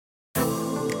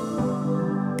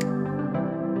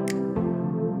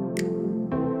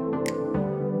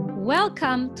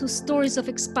Welcome to Stories of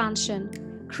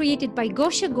Expansion, created by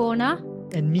Gosha Gona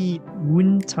and me,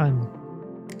 Woon Tan.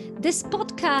 This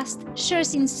podcast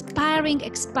shares inspiring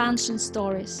expansion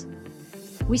stories.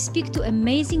 We speak to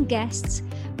amazing guests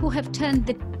who have turned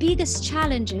the biggest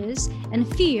challenges and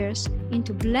fears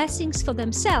into blessings for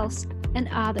themselves and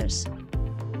others.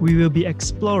 We will be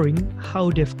exploring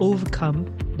how they've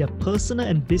overcome their personal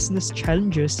and business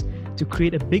challenges to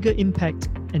create a bigger impact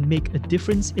and make a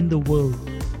difference in the world.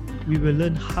 We will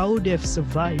learn how they have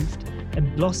survived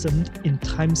and blossomed in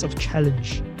times of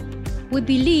challenge. We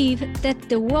believe that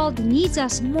the world needs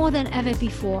us more than ever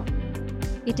before.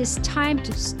 It is time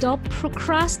to stop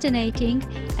procrastinating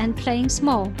and playing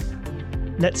small.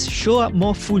 Let's show up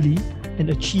more fully and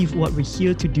achieve what we're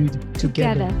here to do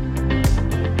together.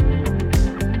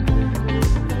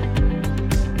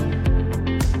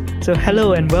 So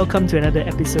hello and welcome to another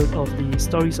episode of the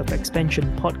Stories of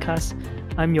Expansion podcast.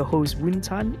 I'm your host, Woon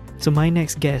Tan. So my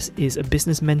next guest is a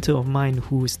business mentor of mine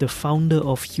who is the founder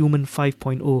of Human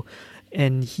 5.0,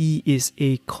 and he is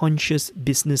a conscious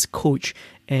business coach,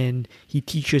 and he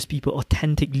teaches people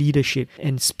authentic leadership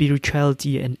and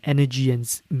spirituality and energy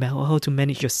and how to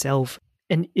manage yourself.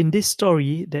 And in this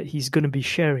story that he's going to be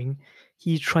sharing,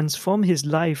 he transformed his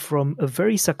life from a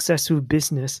very successful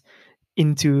business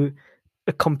into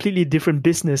a completely different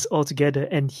business altogether,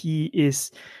 and he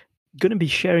is going to be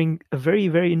sharing a very,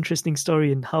 very interesting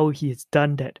story in how he has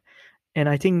done that. And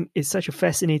I think it's such a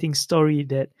fascinating story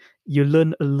that you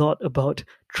learn a lot about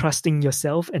trusting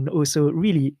yourself and also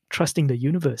really trusting the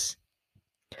universe.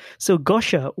 So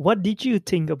Gosha, what did you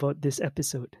think about this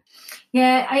episode?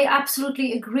 Yeah, I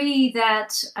absolutely agree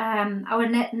that our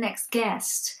next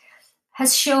guest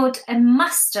has showed a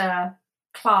master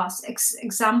class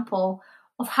example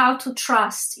of how to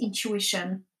trust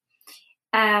intuition.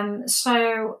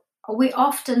 So we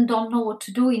often don't know what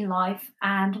to do in life,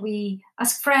 and we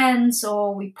ask friends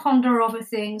or we ponder over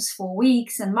things for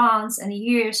weeks and months and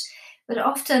years. But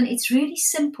often it's really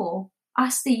simple.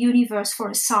 Ask the universe for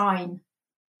a sign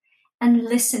and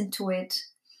listen to it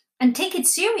and take it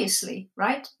seriously,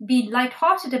 right? Be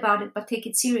lighthearted about it, but take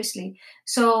it seriously.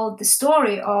 So the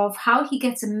story of how he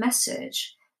gets a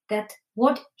message that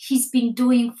what he's been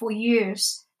doing for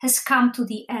years has come to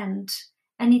the end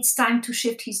and it's time to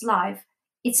shift his life.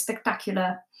 It's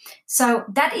spectacular. So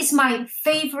that is my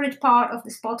favorite part of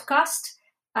this podcast.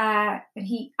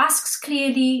 He asks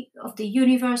clearly of the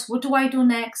universe, what do I do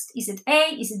next? Is it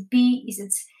A? Is it B? Is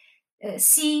it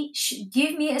C?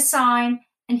 Give me a sign.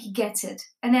 And he gets it.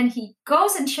 And then he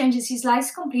goes and changes his life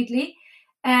completely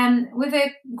with a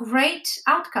great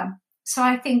outcome. So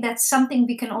I think that's something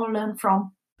we can all learn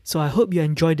from. So I hope you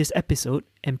enjoyed this episode,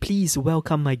 and please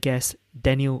welcome my guest,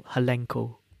 Daniel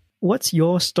Halenko. What's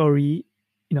your story?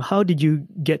 How did you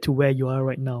get to where you are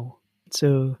right now?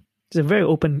 So it's a very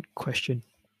open question.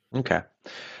 Okay.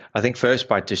 I think first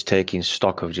by just taking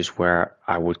stock of just where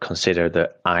I would consider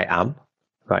that I am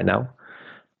right now.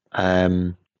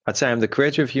 I'd say I'm the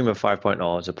creator of Human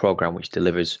 5.0 as a program which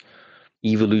delivers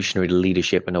evolutionary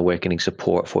leadership and awakening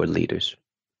support for leaders.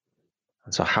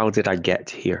 And so how did I get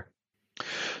here?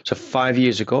 So 5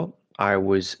 years ago, I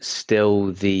was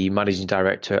still the managing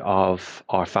director of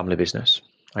our family business.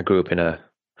 I grew up in a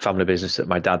family business that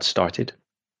my dad started.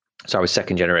 So I was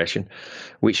second generation,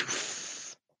 which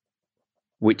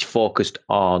focused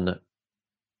on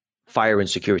fire and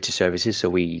security services. So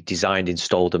we designed,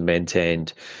 installed and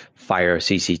maintained fire,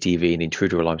 CCTV and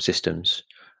intruder alarm systems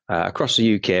across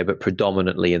the UK, but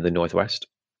predominantly in the Northwest.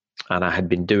 And I had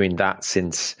been doing that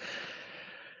since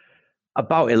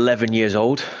about 11 years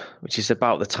old, which is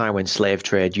about the time when slave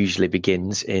trade usually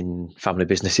begins in family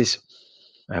businesses,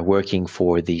 working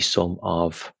for the sum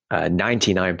of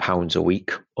 £99 a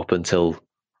week up until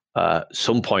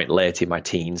some point late in my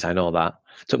teens. I know that.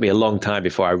 It took me a long time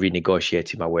before I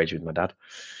renegotiated my wage with my dad.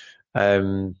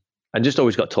 And just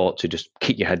always got taught to just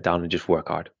keep your head down and just work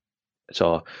hard.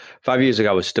 So 5 years ago,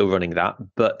 I was still running that,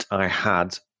 but I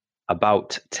had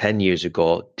about 10 years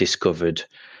ago discovered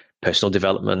personal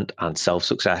development and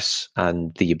self-success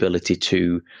and the ability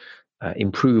to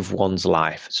improve one's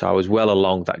life. So I was well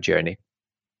along that journey,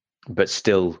 but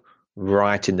still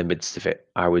right in the midst of it.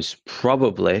 I was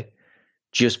probably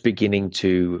just beginning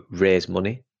to raise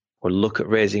money or look at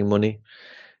raising money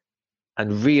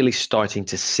and really starting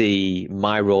to see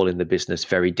my role in the business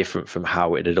very different from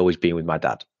how it had always been with my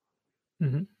dad.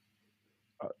 Mm-hmm.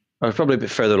 I was probably a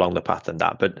bit further along the path than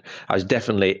that, but I was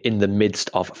definitely in the midst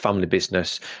of family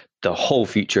business. The whole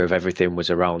future of everything was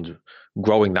around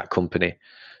growing that company.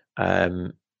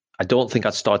 I don't think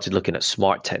I'd started looking at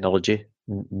smart technology,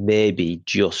 maybe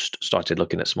just started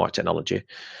looking at smart technology,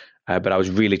 but I was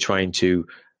really trying to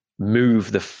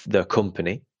move the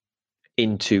company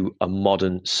into a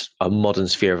modern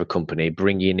sphere of a company,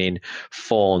 bringing in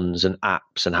phones and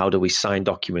apps, and how do we sign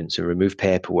documents and remove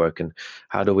paperwork, and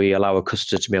how do we allow a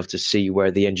customer to be able to see where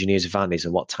the engineer's van is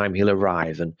and what time he'll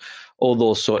arrive, and all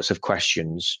those sorts of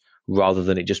questions, rather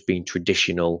than it just being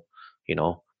traditional,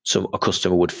 so a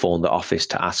customer would phone the office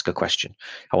to ask a question.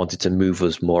 I wanted to move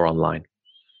us more online.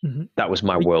 Mm-hmm. That was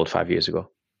my world 5 years ago.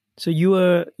 So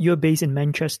you're based in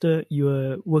Manchester. You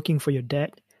were working for your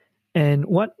dad. And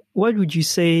what would you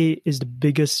say is the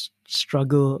biggest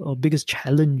struggle or biggest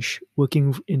challenge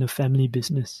working in a family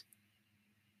business?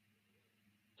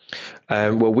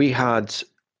 Well,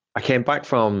 I came back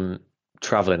from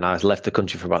traveling. I left the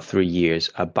country for about 3 years,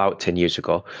 about 10 years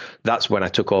ago. That's when I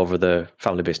took over the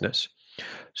family business.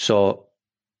 So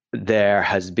there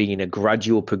has been a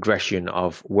gradual progression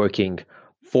of working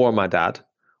for my dad,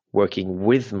 working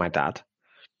with my dad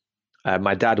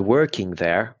working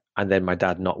there, and then my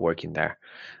dad not working there.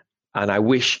 And I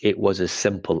wish it was as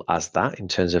simple as that in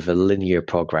terms of a linear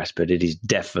progress, but it is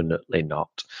definitely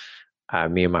not.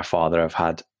 Me and my father have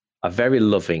had a very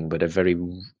loving, but a very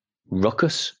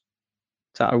ruckus,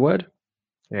 is that a word?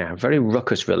 Yeah, a very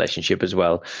ruckus relationship as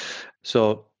well.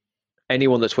 So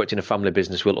anyone that's worked in a family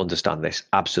business will understand this.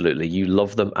 Absolutely. You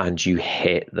love them and you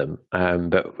hate them.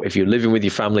 But if you're living with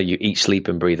your family, you eat, sleep,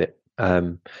 and breathe it.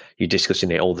 You're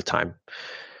discussing it all the time.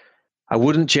 I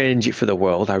wouldn't change it for the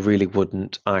world. I really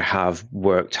wouldn't. I have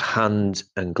worked hand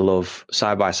and glove,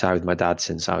 side by side with my dad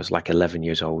since I was like 11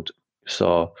 years old.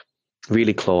 So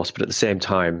really close. But at the same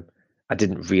time, I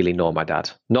didn't really know my dad.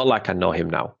 Not like I know him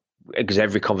now, because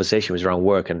every conversation was around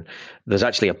work. And there's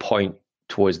actually a point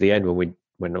towards the end when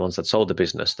once I'd sold the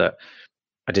business that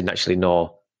I didn't actually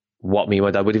know what me and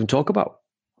my dad would even talk about.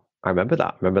 I remember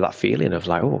that feeling of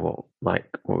like, what are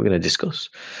we going to discuss?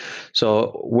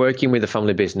 So working with a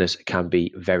family business can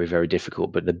be very, very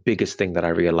difficult. But the biggest thing that I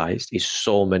realized is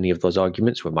so many of those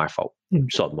arguments were my fault.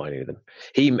 So many of them.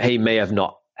 He may have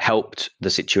not helped the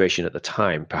situation at the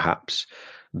time, perhaps,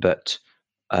 but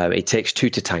it takes two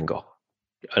to tango.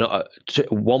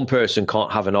 One person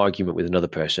can't have an argument with another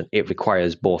person. It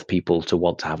requires both people to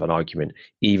want to have an argument,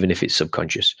 even if it's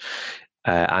subconscious.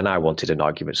 And I wanted an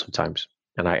argument sometimes.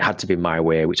 And I had to be my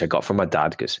way, which I got from my dad,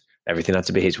 because everything had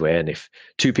to be his way. And if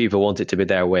two people want it to be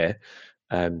their way,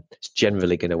 it's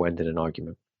generally going to end in an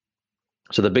argument.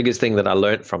 So the biggest thing that I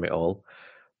learned from it all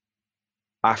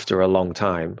after a long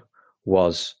time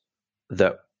was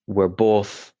that we're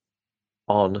both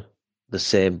on the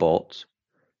same boat,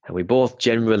 and we both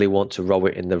generally want to row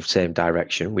it in the same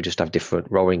direction. We just have different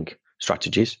rowing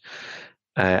strategies.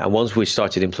 And once we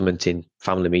started implementing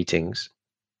family meetings,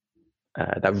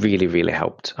 that really, really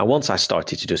helped. And once I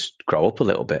started to just grow up a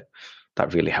little bit,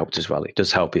 that really helped as well. It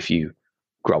does help if you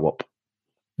grow up.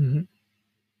 Mm-hmm.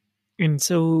 And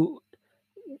so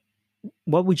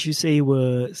what would you say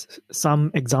were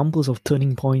some examples of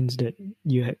turning points that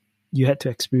you had to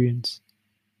experience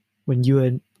when you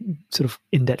were sort of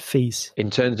in that phase? In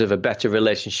terms of a better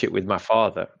relationship with my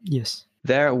father? Yes.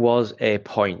 There was a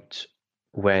point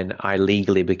when I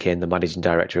legally became the managing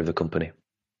director of the company.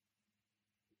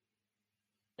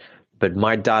 But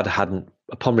my dad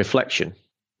upon reflection,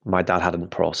 my dad hadn't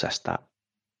processed that.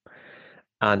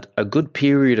 And a good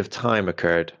period of time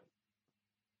occurred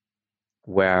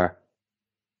where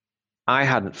I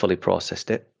hadn't fully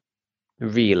processed it,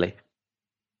 really.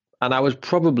 And I was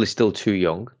probably still too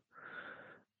young.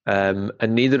 And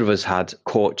neither of us had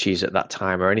coaches at that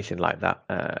time or anything like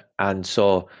that. And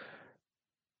so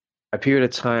a period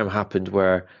of time happened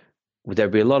where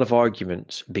there'd be a lot of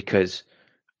arguments because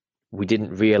we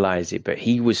didn't realize it, but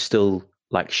he was still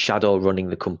like shadow running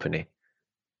the company.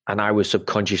 And I was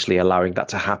subconsciously allowing that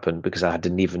to happen because I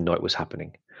didn't even know it was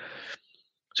happening.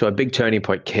 So a big turning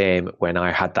point came when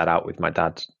I had that out with my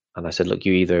dad. And I said, look,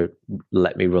 you either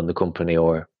let me run the company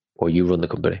or you run the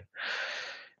company.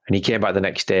 And he came back the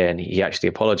next day and he actually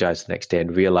apologized the next day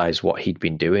and realized what he'd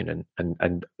been doing.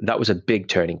 And that was a big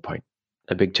turning point.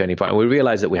 And we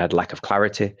realized that we had lack of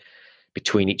clarity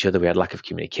between each other. We had lack of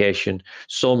communication,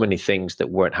 so many things that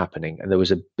weren't happening. And there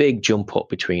was a big jump up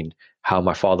between how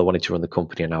my father wanted to run the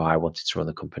company and how I wanted to run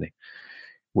the company.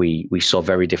 We saw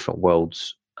very different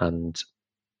worlds, and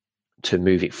to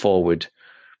move it forward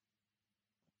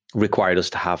required us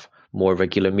to have more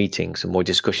regular meetings and more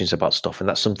discussions about stuff. And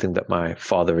that's something that my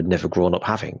father had never grown up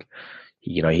having.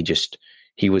 He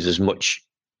was as much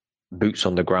boots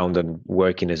on the ground and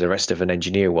working as the rest of an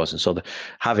engineer was. And so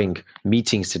having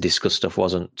meetings to discuss stuff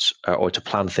wasn't, or to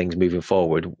plan things moving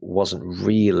forward wasn't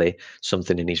really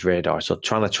something in his radar. So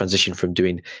trying to transition from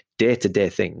doing day-to-day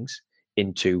things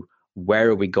into where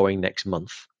are we going next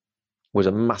month was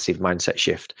a massive mindset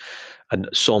shift. And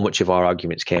so much of our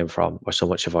arguments came from, or so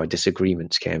much of our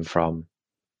disagreements came from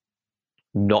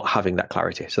not having that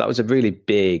clarity. So that was a really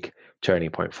big turning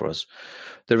point for us.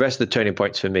 The rest of the turning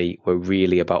points for me were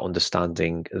really about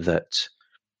understanding that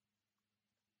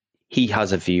he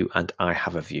has a view and I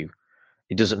have a view.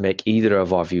 It doesn't make either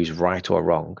of our views right or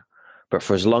wrong. But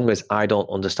for as long as I don't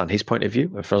understand his point of view,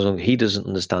 and for as long as he doesn't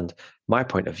understand my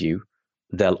point of view,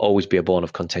 there'll always be a bone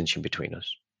of contention between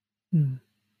us. Mm.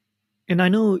 And I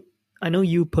know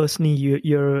you personally,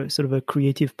 you're sort of a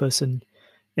creative person,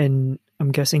 and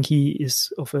I'm guessing he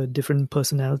is of a different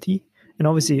personality. And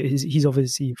obviously, he's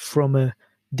obviously from a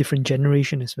different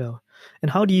generation as well.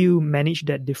 And how do you manage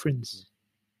that difference?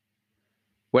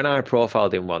 When I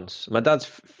profiled him once, my dad's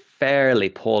fairly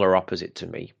polar opposite to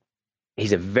me.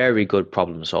 He's a very good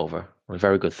problem solver, a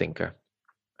very good thinker.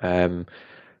 And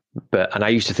I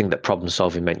used to think that problem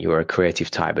solving meant you were a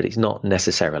creative type, but he's not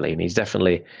necessarily. And he's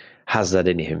definitely has that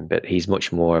in him, but he's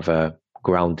much more of a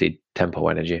grounded tempo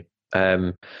energy.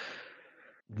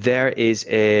 There is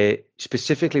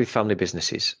specifically with family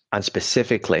businesses, and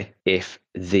specifically if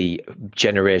the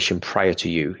generation prior to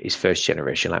you is first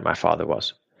generation, like my father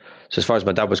was. So as far as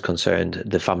my dad was concerned,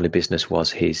 the family business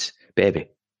was his baby.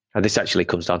 And this actually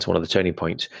comes down to one of the turning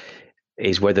points,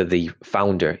 is whether the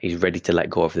founder is ready to let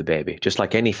go of the baby. Just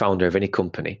like any founder of any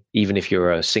company, even if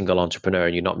you're a single entrepreneur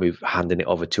and you're not handing it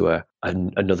over to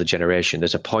another generation,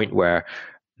 there's a point where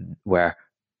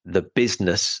the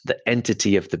business, the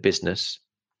entity of the business,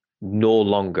 no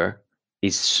longer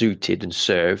is suited and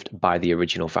served by the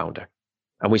original founder.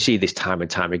 And we see this time and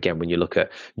time again when you look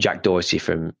at Jack Dorsey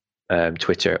from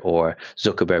Twitter or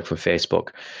Zuckerberg from Facebook.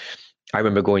 I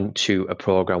remember going to a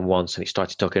program once and it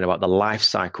started talking about the life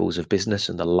cycles of business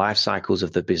and the life cycles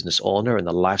of the business owner and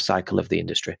the life cycle of the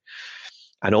industry.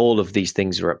 And all of these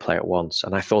things are at play at once.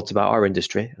 And I thought about our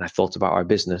industry and I thought about our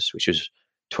business, which was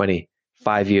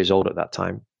 25 years old at that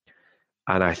time.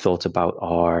 And I thought about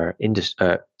our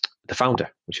the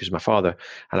founder, which was my father.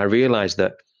 And I realized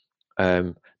that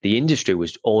the industry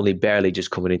was only barely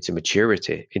just coming into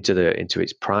maturity, into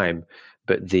its prime,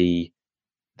 but the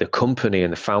company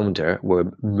and the founder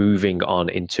were moving on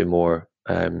into more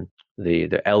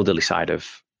the elderly side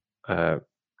of or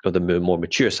the more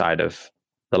mature side of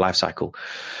the life cycle.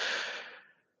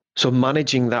 So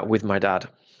managing that with my dad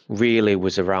really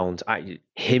was around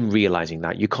him realizing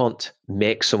that you can't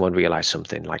make someone realize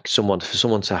something. Like for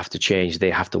someone to have to change, they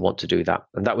have to want to do that.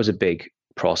 And that was a big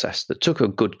process that took a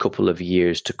good couple of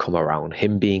years to come around.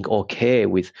 Him being okay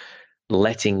with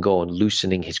letting go and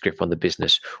loosening his grip on the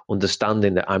business,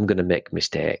 understanding that I'm going to make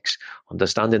mistakes,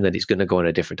 understanding that it's going to go in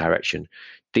a different direction.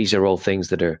 These are all things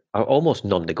that are almost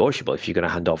non-negotiable if you're going to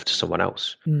hand off to someone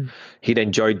else. He'd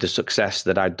enjoyed the success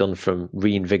that I'd done from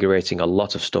reinvigorating a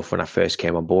lot of stuff when I first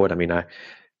came on board. I mean, I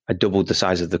doubled the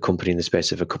size of the company in the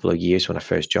space of a couple of years when I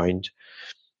first joined,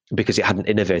 because it hadn't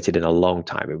innovated in a long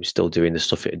time. It was still doing the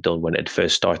stuff it had done when it had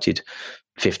first started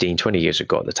 15, 20 years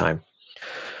ago at the time.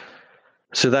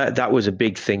 So that was a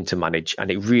big thing to manage.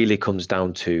 And it really comes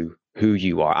down to who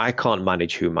you are. I can't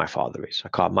manage who my father is. I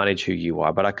can't manage who you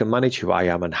are, but I can manage who I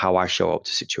am and how I show up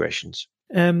to situations.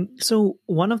 So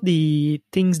one of the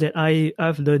things that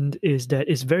I've learned is that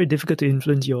it's very difficult to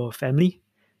influence your family.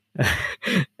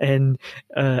 And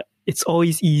it's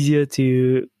always easier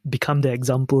to become the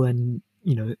example and,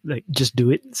 like just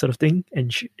do it sort of thing.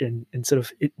 And sort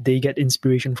of they get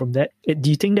inspiration from that. Do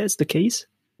you think that's the case?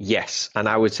 Yes. And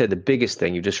I would say the biggest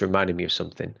thing, you just reminded me of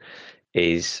something,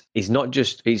 is not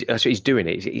just, he's doing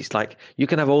it. It's like you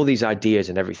can have all these ideas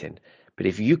and everything, but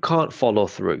if you can't follow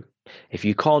through, if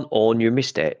you can't own your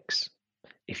mistakes,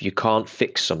 if you can't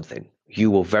fix something,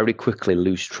 you will very quickly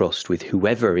lose trust with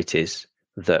whoever it is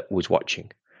that was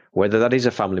watching, whether that is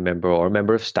a family member or a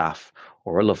member of staff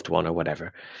or a loved one or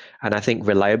whatever. And I think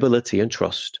reliability and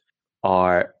trust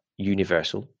are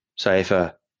universal. So if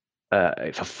a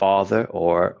father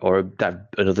or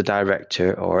another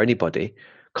director or anybody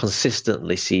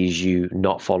consistently sees you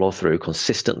not follow through,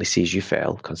 consistently sees you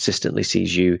fail, consistently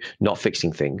sees you not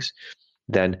fixing things,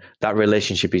 then that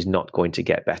relationship is not going to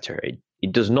get better.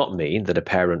 It does not mean that a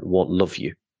parent won't love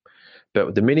you.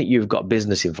 But the minute you've got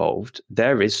business involved,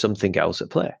 there is something else at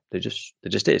play. There just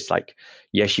is. Like,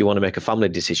 yes, you want to make a family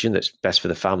decision that's best for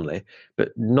the family,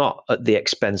 but not at the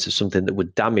expense of something that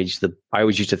would damage I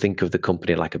always used to think of the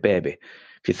company like a baby.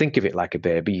 If you think of it like a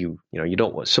baby, you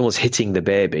don't want someone's hitting the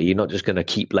baby. You're not just going to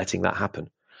keep letting that happen.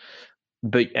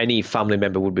 But any family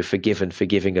member would be for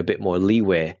giving a bit more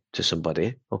leeway to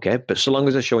somebody. Okay. But so long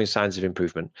as they're showing signs of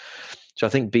improvement. So I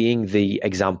think being the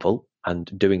example and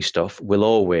doing stuff will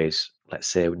always, let's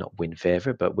say, not win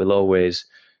favor, but will always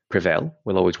prevail,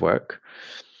 will always work.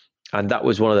 And that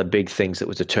was one of the big things that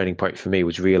was a turning point for me,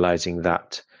 was realizing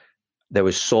that there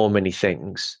was so many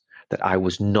things that I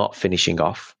was not finishing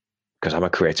off, because I'm a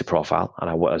creator profile and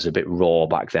I was a bit raw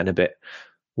back then, a bit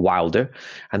wilder.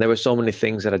 And there were so many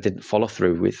things that I didn't follow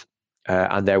through with.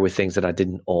 And there were things that I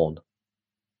didn't own.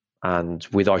 And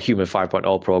with our Human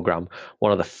 5.0 program,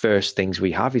 one of the first things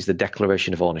we have is the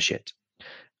Declaration of Ownership.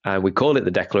 And we call it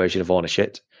the Declaration of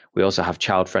Ownership. We also have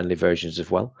child-friendly versions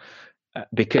as well,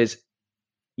 because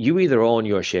you either own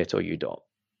your shit or you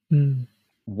don't.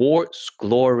 Warts,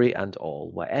 glory, and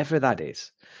all, whatever that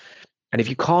is. And if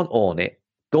you can't own it,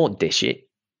 don't dish it.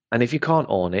 And if you can't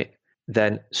own it,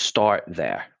 then start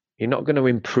there. You're not going to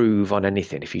improve on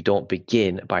anything if you don't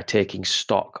begin by taking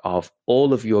stock of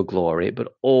all of your glory,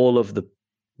 but all of the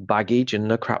baggage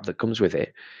and the crap that comes with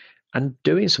it, and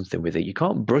doing something with it. You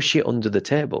can't brush it under the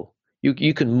table.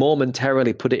 You can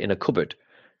momentarily put it in a cupboard,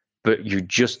 but you're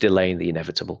just delaying the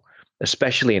inevitable,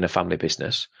 especially in a family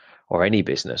business or any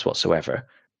business whatsoever.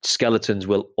 Skeletons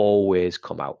will always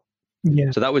come out.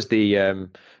 Yeah. So that was the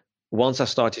once I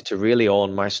started to really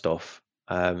own my stuff,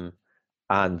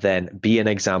 and then be an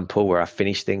example where I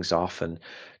finish things off, and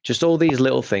just all these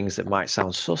little things that might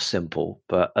sound so simple,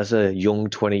 but as a young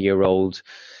 20-year-old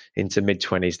into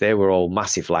mid-20s, they were all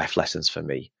massive life lessons for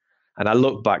me. And I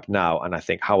look back now and I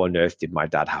think, how on earth did my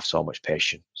dad have so much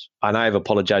patience? And I have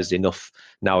apologized enough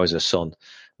now as a son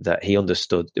that he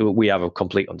understood. We have a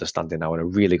complete understanding now and a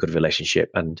really good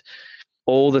relationship. And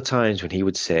all the times when he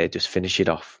would say, just finish it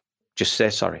off, just say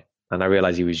sorry. And I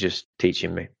realized he was just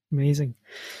teaching me. Amazing.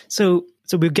 So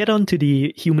we'll get on to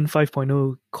the Human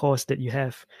 5.0 course that you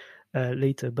have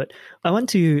later, but I want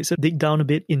to sort of dig down a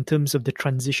bit in terms of the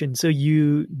transition. So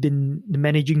you've been the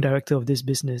managing director of this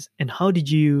business, and how did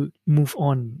you move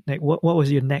on? Like, what was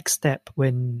your next step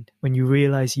when you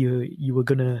realized you were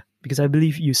gonna? Because I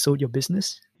believe you sold your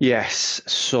business. Yes.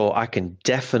 So I can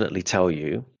definitely tell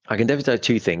you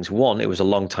two things. One, it was a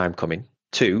long time coming.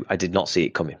 Two, I did not see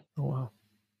it coming. Oh wow.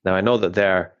 Now I know that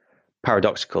they're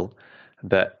paradoxical,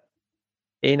 but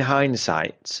in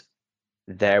hindsight,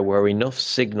 there were enough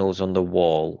signals on the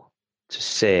wall to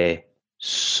say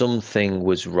something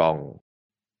was wrong.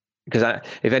 Because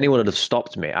if anyone had have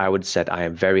stopped me, I would have said, I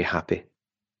am very happy.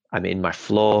 I'm in my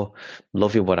flow,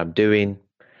 loving what I'm doing.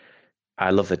 I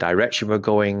love the direction we're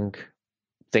going.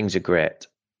 Things are great.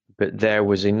 But there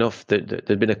was enough that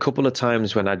there'd been a couple of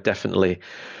times when I'd definitely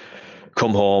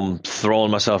come home,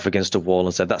 thrown myself against a wall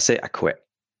and said, that's it, I quit.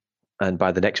 And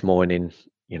by the next morning,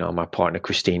 my partner,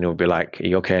 Christina, would be like, are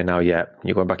you okay now? Yeah.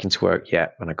 You're going back into work? Yeah.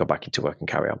 And I go back into work and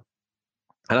carry on.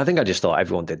 And I think I just thought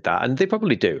everyone did that. And they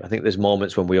probably do. I think there's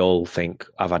moments when we all think,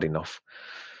 I've had enough.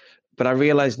 But I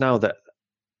realize now that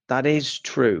that is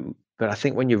true. But I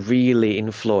think when you're really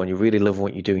in flow and you really love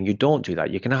what you're doing, you don't do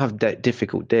that. You can have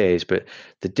difficult days, but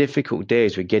the difficult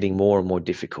days were getting more and more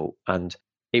difficult. And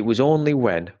it was only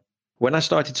when I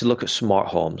started to look at smart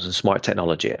homes and smart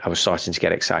technology, I was starting to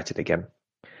get excited again.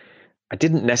 I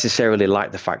didn't necessarily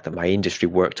like the fact that my industry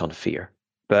worked on fear,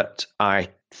 but I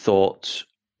thought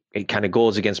it kind of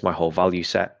goes against my whole value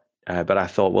set. But I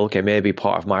thought, well, okay, maybe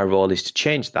part of my role is to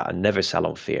change that and never sell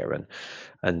on fear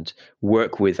and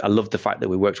work with. I love the fact that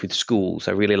we worked with schools.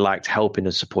 I really liked helping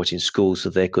and supporting schools so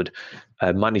they could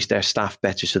manage their staff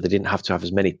better, so they didn't have to have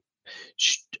as many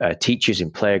teachers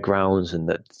in playgrounds, and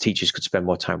that teachers could spend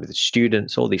more time with the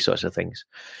students, all these sorts of things.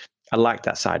 I liked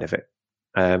that side of it.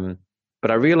 But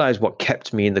I realized what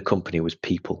kept me in the company was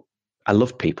people. I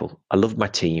loved people. I loved my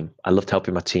team. I loved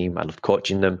helping my team. I loved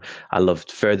coaching them. I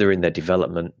loved furthering their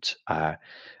development. I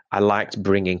liked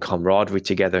bringing camaraderie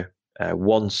together.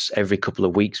 Once every couple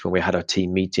of weeks when we had our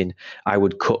team meeting, I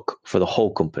would cook for the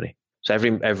whole company. So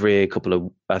every couple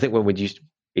of, I think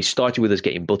it started with us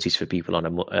getting butties for people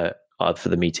for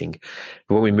the meeting.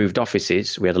 But when we moved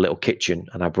offices, we had a little kitchen,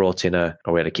 and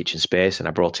we had a kitchen space, and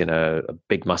I brought in a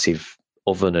big, massive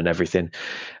oven and everything.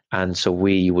 And so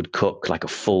we would cook like a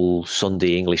full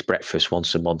Sunday English breakfast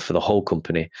once a month for the whole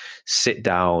company, sit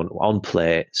down on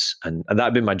plates. And that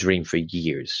had been my dream for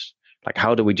years. Like,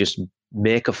 how do we just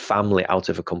make a family out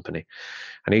of a company?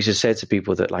 And I used to say to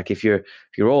people that, like, if you're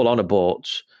all on a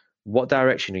boat, what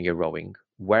direction are you rowing?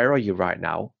 Where are you right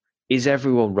now? Is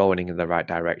everyone rowing in the right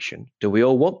direction? Do we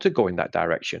all want to go in that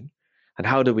direction? And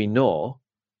how do we know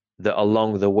that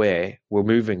along the way we're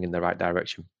moving in the right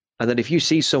direction? And then if you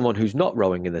see someone who's not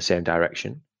rowing in the same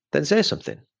direction, then say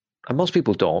something. And most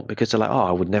people don't, because they're like, oh,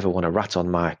 I would never want to rat on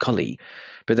my colleague.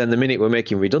 But then the minute we're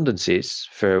making redundancies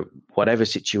for whatever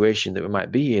situation that we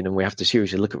might be in, and we have to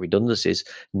seriously look at redundancies,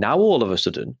 now all of a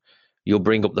sudden you'll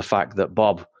bring up the fact that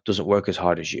Bob doesn't work as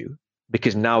hard as you.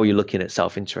 because now you're looking at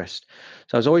self-interest.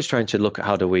 So I was always trying to look at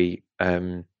how do we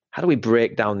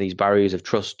break down these barriers of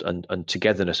trust and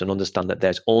togetherness and understand that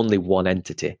there's only one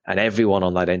entity and everyone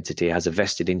on that entity has a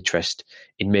vested interest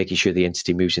in making sure the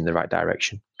entity moves in the right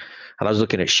direction. And I was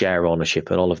looking at share ownership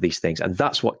and all of these things. And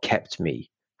that's what kept me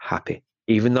happy.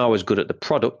 Even though I was good at the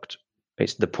product,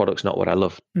 the product's not what I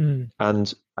love.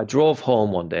 And I drove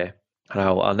home one day, and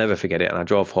I'll never forget it. And I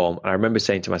drove home, and I remember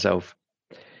saying to myself,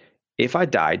 if I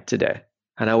died today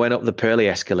and I went up the pearly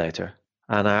escalator,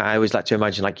 and I always like to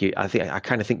imagine, like I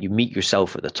kind of think you meet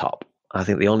yourself at the top. I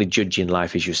think the only judge in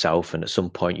life is yourself. And at some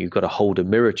point you've got to hold a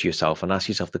mirror to yourself and ask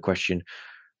yourself the question,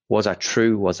 was I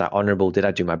true? Was I honorable? Did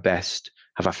I do my best?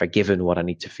 Have I forgiven what I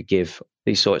need to forgive?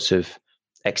 These sorts of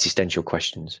existential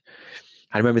questions.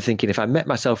 I remember thinking, if I met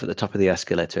myself at the top of the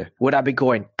escalator, would I be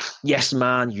going, yes,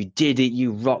 man, you did it.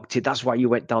 You rocked it. That's why you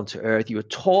went down to earth. You were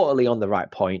totally on the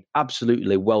right point.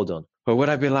 Absolutely. Well done. Or would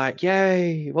I be like,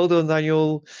 yay, well done,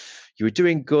 Daniel. You were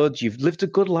doing good. You've lived a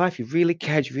good life. You've really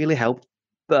cared. You really helped.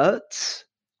 But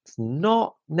it's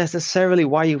not necessarily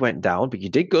why you went down, but you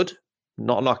did good.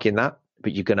 Not knocking that.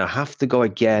 But you're going to have to go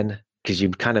again because you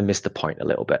kind of missed the point a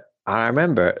little bit. I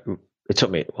remember it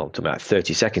took me like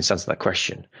 30 seconds to answer that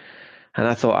question. And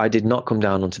I thought, I did not come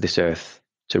down onto this earth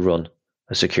to run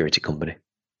a security company.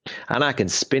 And I can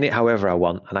spin it however I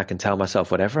want, and I can tell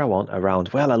myself whatever I want around,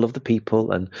 well, I love the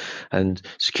people, and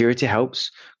security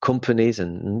helps companies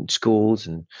and schools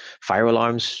and fire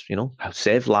alarms,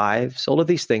 save lives. All of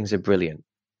these things are brilliant.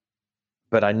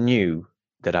 But I knew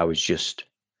that I was just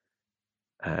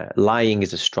lying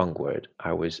is a strong word.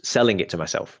 I was selling it to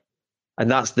myself.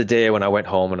 And that's the day when I went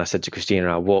home and I said to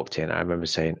Christina, I walked in, I remember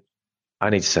saying, I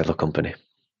need to set a company.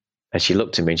 And she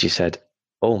looked at me and she said,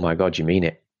 oh my God, you mean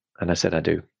it? And I said, I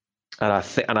do.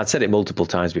 And I'd said it multiple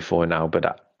times before now,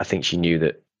 but I think she knew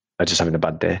that I was just having a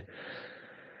bad day.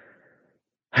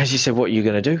 And she said, what are you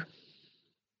going to do?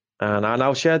 And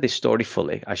I'll share this story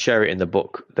fully. I share it in the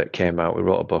book that came out. We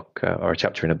wrote a book or a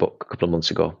chapter in a book a couple of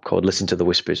months ago called Listen to the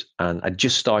Whispers. And I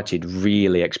just started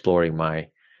really exploring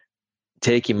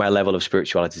taking my level of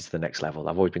spirituality to the next level.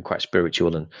 I've always been quite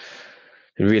spiritual and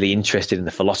been really interested in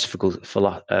the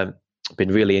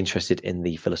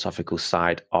philosophical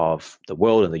side of the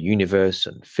world and the universe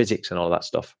and physics and all that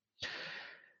stuff.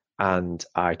 And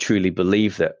I truly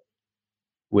believe that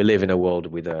we live in a world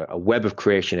with a web of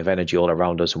creation of energy all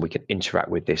around us, and we can interact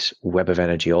with this web of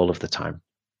energy all of the time.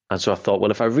 And so I thought,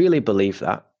 well, if I really believe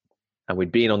that, and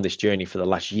we'd been on this journey for the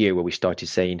last year where we started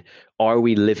saying, are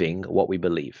we living what we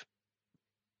believe?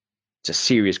 It's a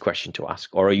serious question to ask.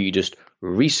 Or are you just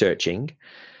researching,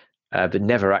 but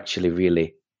never actually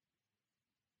really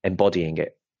embodying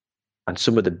it? And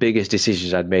some of the biggest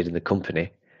decisions I'd made in the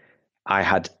company, I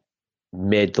had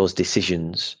made those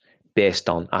decisions based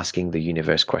on asking the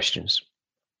universe questions.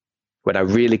 When I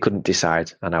really couldn't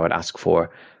decide, and I would ask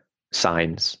for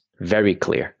signs, very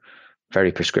clear,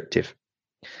 very prescriptive.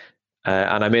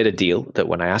 And I made a deal that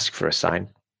when I ask for a sign,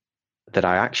 that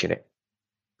I action it.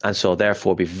 And so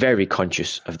therefore be very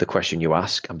conscious of the question you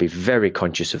ask and be very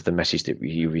conscious of the message that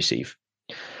you receive.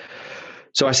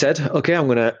 So I said, okay, I'm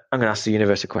gonna ask the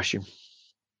universe a question.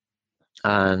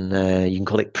 And you can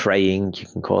call it praying, you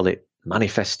can call it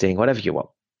manifesting, whatever you want.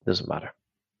 It doesn't matter.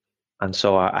 And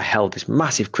so I held this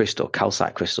massive crystal,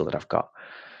 calcite crystal that I've got.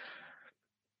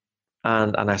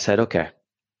 And I said, okay,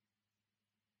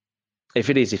 if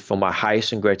it is for my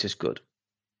highest and greatest good,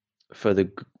 for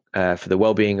the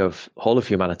well-being of whole of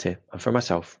humanity and for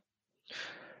myself,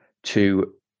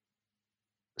 to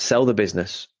sell the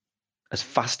business as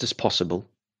fast as possible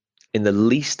in the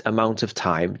least amount of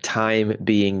time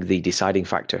being the deciding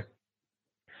factor,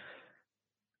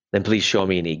 then please show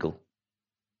me an eagle.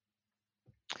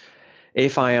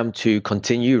 If I am to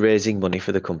continue raising money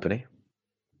for the company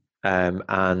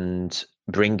and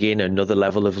bring in another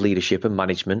level of leadership and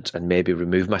management and maybe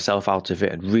remove myself out of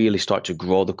it and really start to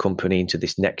grow the company into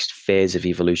this next phase of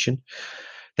evolution,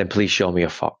 then please show me a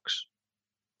fox.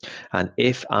 And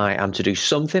if I am to do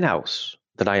something else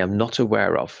that I am not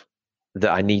aware of,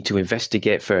 that I need to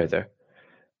investigate further,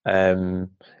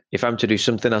 if I'm to do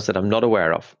something else that I'm not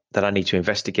aware of, that I need to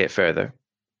investigate further,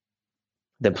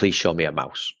 then please show me a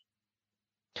mouse.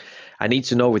 I need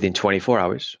to know within 24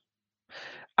 hours.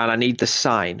 And I need the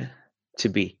sign to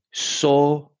be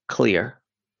so clear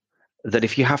that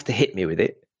if you have to hit me with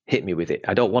it, hit me with it.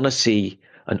 I don't want to see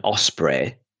an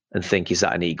osprey and think, is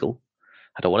that an eagle?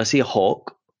 I don't want to see a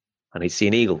hawk. I need to see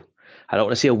an eagle. I don't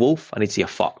want to see a wolf. I need to see a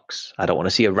fox. I don't want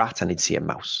to see a rat. I need to see a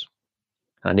mouse.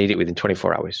 I need it within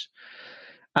 24 hours.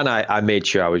 And I made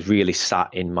sure I was really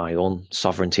sat in my own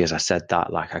sovereignty as I said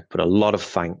that. Like I put a lot of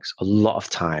thanks, a lot of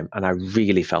time, and I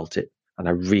really felt it. And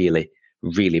I really,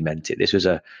 really meant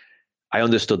it. I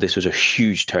understood this was a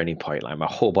huge turning point. Like my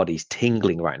whole body's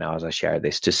tingling right now as I share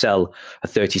this. To sell a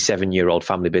 37-year-old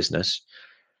family business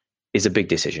is a big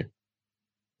decision.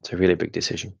 It's a really big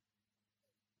decision.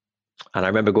 And I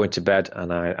remember going to bed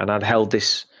and I'd held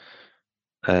this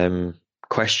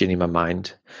question in my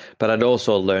mind, but I'd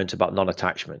also learned about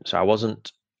non-attachment. So I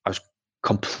was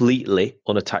completely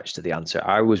unattached to the answer.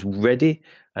 I was ready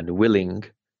and willing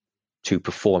to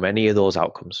perform any of those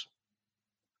outcomes.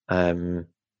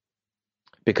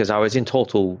 Because I was in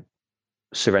total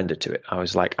surrender to it. I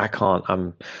was like,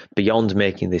 I'm beyond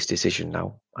making this decision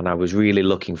now. And I was really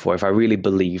looking for, if I really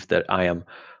believe that I am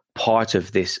part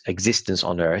of this existence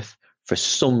on earth for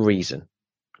some reason,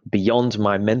 beyond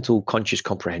my mental conscious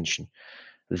comprehension,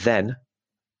 then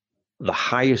the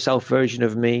higher self version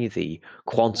of me, the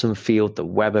quantum field, the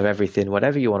web of everything,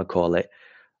 whatever you want to call it,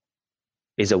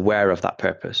 is aware of that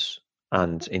purpose.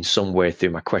 And in some way through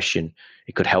my question,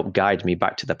 it could help guide me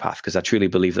back to the path. Because I truly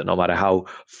believe that no matter how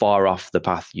far off the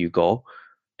path you go,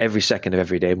 every second of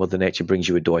every day, Mother Nature brings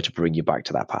you a door to bring you back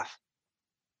to that path.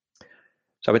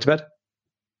 So I went to bed.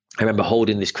 I remember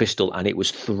holding this crystal and it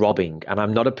was throbbing. And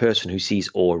I'm not a person who sees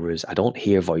auras. I don't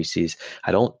hear voices.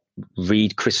 I don't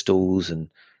read crystals and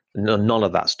none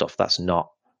of that stuff. That's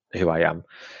not who I am.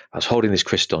 I was holding this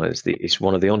crystal and it's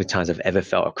one of the only times I've ever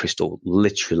felt a crystal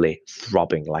literally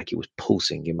throbbing, like it was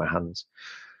pulsing in my hands.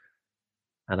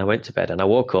 And I went to bed and I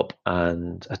woke up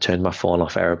and I turned my phone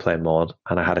off airplane mode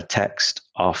and I had a text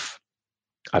off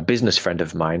a business friend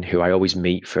of mine who I always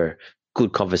meet for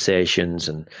good conversations,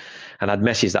 and I'd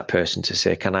messaged that person to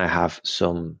say,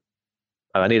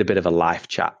 I need a bit of a life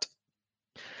chat.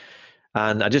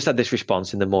 And I just had this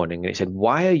response in the morning and it said,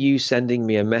 why are you sending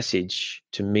me a message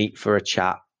to meet for a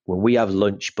chat when we have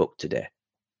lunch booked today?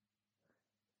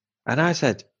 And I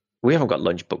said, we haven't got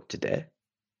lunch booked today.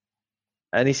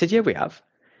 And he said, yeah, we have.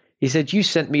 He said, you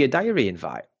sent me a diary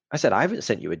invite. I said, I haven't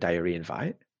sent you a diary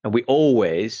invite. And we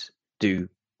always do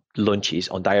lunches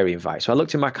on diary invite. So I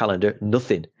looked in my calendar,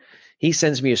 nothing. He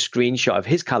sends me a screenshot of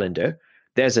his calendar.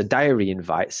 There's a diary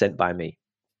invite sent by me.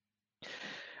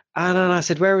 And then I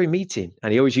said, where are we meeting?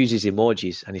 And he always uses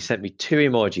emojis. And he sent me 2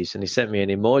 emojis. And he sent me an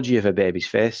emoji of a baby's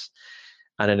face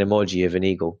and an emoji of an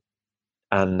eagle.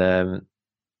 And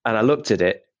I looked at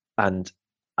it and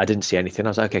I didn't see anything. I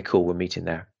was like, okay, cool, we're meeting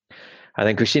there. And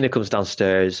then Christina comes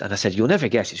downstairs and I said, you'll never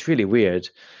guess, it's really weird.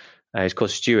 It's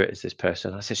called Stuart, is this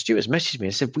person. I said, Stuart's messaged me.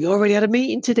 I said, we already had a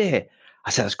meeting today. I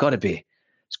said, it's got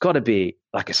to be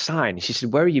like a sign. She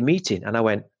said, where are you meeting? And I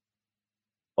went,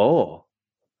 oh.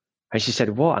 And she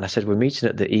said, what? And I said, we're meeting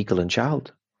at the Eagle and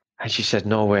Child. And she said,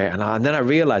 no way. And then I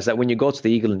realized that when you go to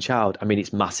the Eagle and Child, I mean,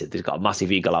 it's massive. They've got a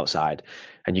massive eagle outside.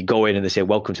 And you go in and they say,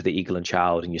 welcome to the Eagle and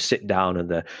Child. And you sit down and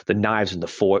the knives and the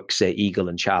forks say Eagle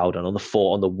and Child. And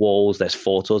on the walls, there's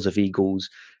photos of eagles.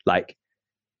 Like,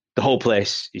 the whole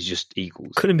place is just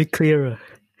eagles. Couldn't be clearer.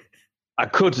 I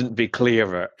couldn't be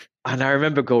clearer. And I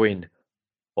remember going,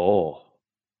 oh.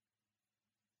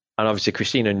 And obviously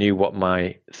Christina knew what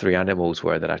my 3 animals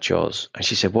were that I chose. And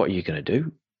she said, what are you going to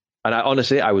do? And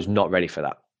I was not ready for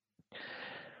that.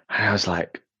 And I was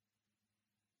like,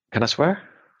 can I swear?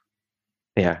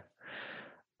 Yeah.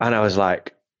 And I was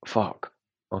like, fuck,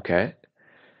 okay.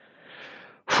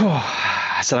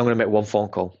 I said, I'm going to make one phone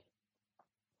call.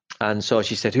 And so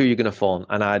she said, who are you going to phone?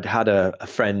 And I'd had a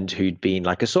friend who'd been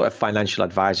like a sort of financial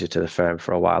advisor to the firm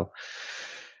for a while,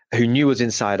 who knew us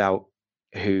inside out,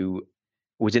 who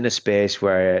was in a space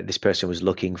where this person was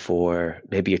looking for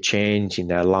maybe a change in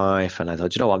their life. And I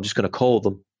thought, I'm just going to call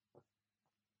them.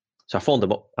 So I phoned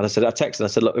them up and I texted and I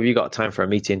said, look, have you got time for a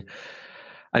meeting?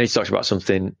 I need to talk about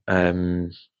something.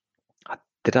 Did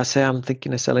I say I'm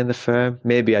thinking of selling the firm?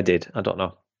 Maybe I did. I don't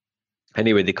know.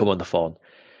 Anyway, they come on the phone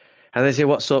and they say,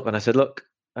 what's up? And I said, look,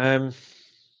 I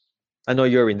know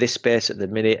you're in this space at the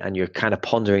minute and you're kind of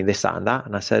pondering this, that, and that.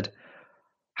 And I said,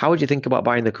 how would you think about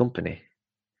buying the company?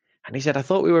 And he said, I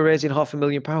thought we were raising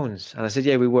 £500,000. And I said,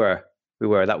 yeah, we were.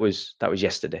 That was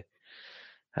yesterday.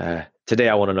 Today,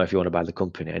 I want to know if you want to buy the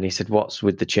company. And he said, what's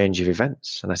with the change of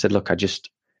events? And I said, look,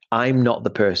 I'm not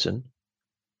the person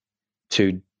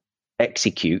to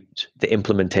execute the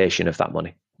implementation of that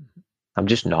money. I'm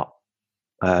just not.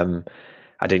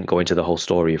 I didn't go into the whole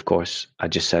story, of course. I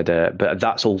just said, but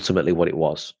that's ultimately what it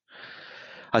was.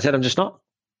 I said, I'm just not.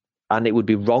 And it would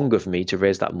be wrong of me to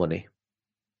raise that money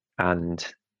and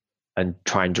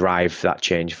try and drive that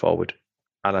change forward.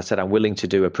 And I said, I'm willing to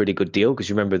do a pretty good deal, because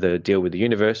you remember the deal with the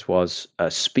universe was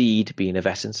speed being of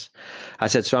essence. I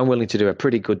said, so I'm willing to do a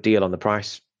pretty good deal on the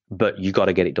price, but you got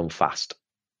to get it done fast.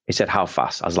 He said, how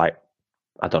fast? I was like,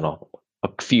 I don't know, a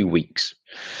few weeks.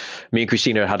 me and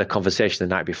Christina had a conversation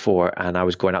the night before, and I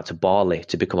was going out to Bali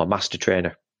to become a master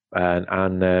trainer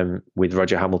and with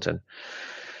Roger Hamilton.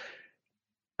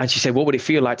 And she said, what would it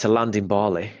feel like to land in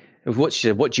Bali? She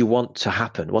said, what do you want to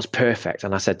happen? What's perfect?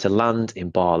 And I said, to land in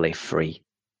Bali free.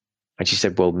 And she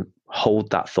said, well,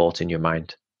 hold that thought in your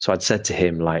mind. So I'd said to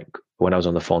him, like, when I was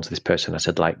on the phone to this person, I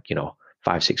said,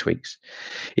 5-6 weeks.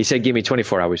 He said, give me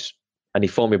 24 hours. And he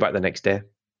phoned me back the next day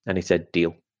and he said,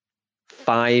 deal.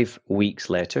 5 weeks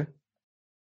later,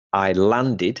 I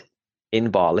landed in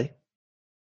Bali,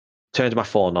 turned my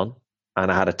phone on,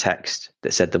 and I had a text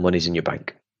that said the money's in your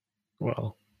bank.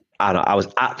 Wow. And I was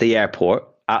at the airport,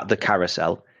 at the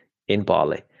carousel in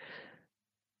Bali.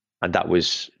 And that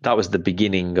was the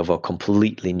beginning of a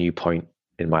completely new point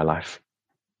in my life.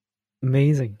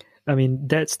 Amazing. I mean,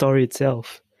 that story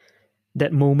itself,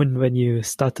 that moment when you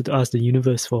started to ask the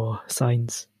universe for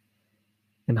signs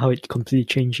and how it completely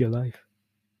changed your life.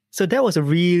 So that was a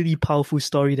really powerful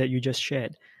story that you just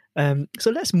shared.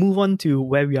 So let's move on to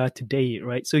where we are today,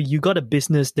 right? So you got a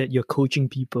business that you're coaching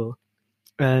people.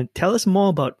 Tell us more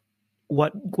about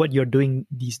what you're doing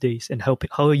these days and how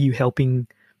are you helping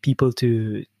people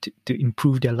to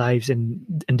improve their lives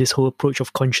and this whole approach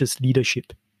of conscious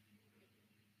leadership.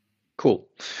 Cool.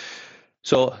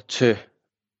 So to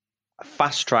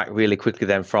fast track really quickly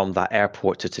then from that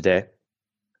airport to today,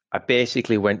 I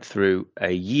basically went through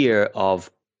a year of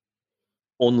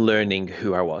unlearning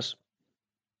who I was.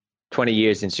 20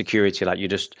 years in security,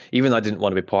 even though I didn't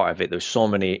want to be part of it,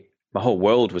 my whole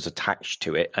world was attached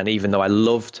to it. And even though I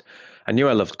knew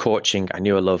I loved coaching, I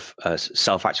knew I loved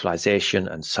self-actualization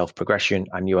and self-progression,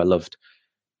 I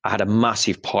had a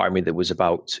massive part of me that was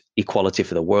about equality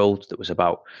for the world, that was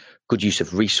about good use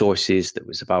of resources, that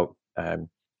was about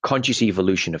conscious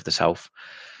evolution of the self.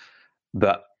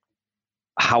 But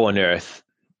how on earth,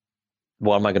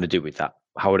 what am I going to do with that?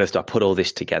 How on earth do I put all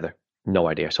this together? No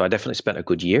idea. So I definitely spent a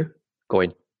good year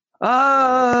going,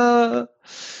 and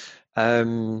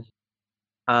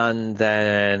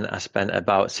then I spent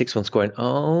about 6 months going,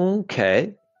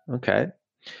 okay.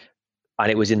 And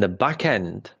it was in the back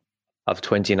end of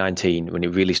 2019 when it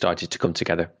really started to come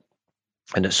together.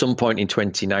 And at some point in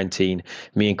 2019,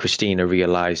 me and Christina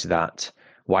realized that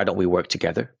why don't we work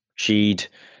together? She'd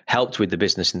helped with the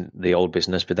business, the old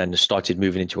business, but then started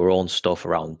moving into her own stuff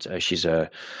around. She's a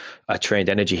trained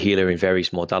energy healer in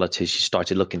various modalities. She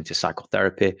started looking into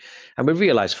psychotherapy. And we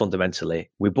realized fundamentally,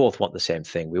 we both want the same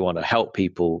thing. We want to help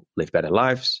people live better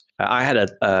lives. I had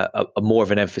a more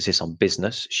of an emphasis on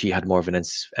business. She had more of an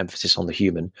emphasis on the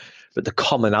human. But the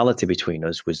commonality between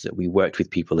us was that we worked with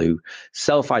people who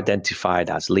self-identified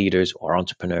as leaders or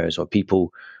entrepreneurs or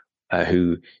people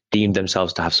who deemed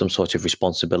themselves to have some sort of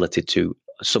responsibility to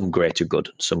some greater good,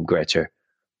 some greater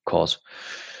cause.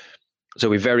 So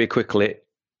we very quickly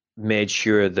made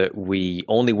sure that we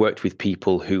only worked with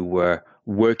people who were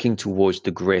working towards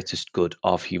the greatest good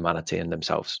of humanity and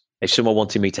themselves. If someone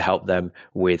wanted me to help them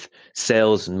with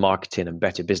sales and marketing and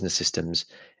better business systems,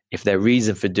 if their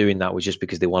reason for doing that was just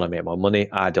because they want to make more money,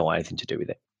 I don't want anything to do with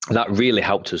it. And that really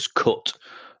helped us cut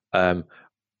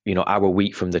our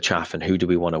wheat from the chaff and who do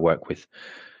we want to work with.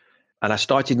 And I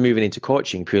started moving into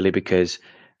coaching purely because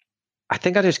I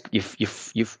think I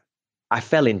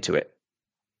fell into it.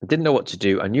 I didn't know what to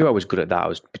do. I knew I was good at that. I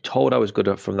was told I was good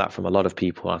at from a lot of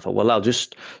people. And I thought, well, I'll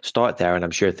just start there and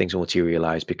I'm sure things will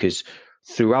materialize. Because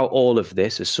throughout all of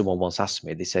this, as someone once asked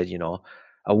me, they said,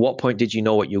 at what point did you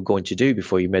know what you're going to do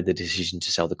before you made the decision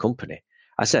to sell the company?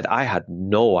 I said, I had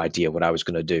no idea what I was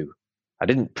going to do. I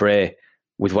didn't pray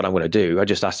with what I'm going to do. I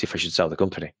just asked if I should sell the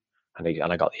company.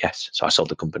 And I got yes. So I sold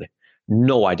the company.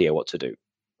 No idea what to do.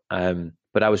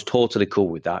 But I was totally cool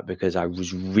with that because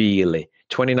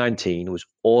 2019 was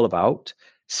all about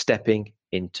stepping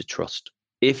into trust.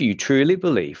 If you truly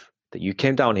believe that you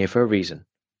came down here for a reason,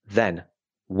 then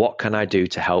what can I do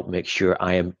to help make sure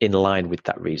I am in line with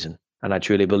that reason? And I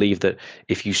truly believe that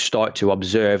if you start to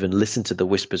observe and listen to the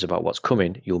whispers about what's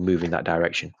coming, you'll move in that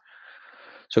direction.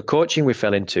 So coaching we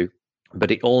fell into,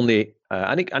 but it only,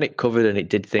 and it covered and it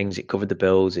did things, it covered the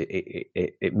bills,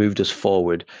 it moved us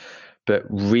forward. But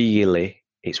really,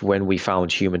 it's when we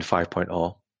found Human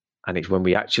 5.0, and it's when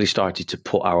we actually started to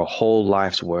put our whole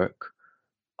life's work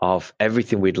of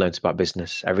everything we'd learned about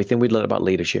business, everything we'd learned about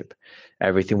leadership,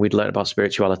 everything we'd learned about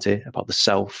spirituality, about the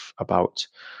self, about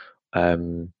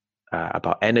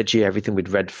energy, everything we'd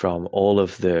read from all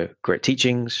of the great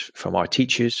teachings from our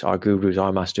teachers, our gurus,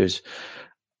 our masters,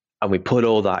 and we put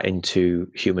all that into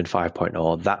Human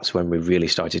 5.0. That's when we really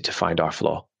started to find our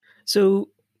flow. So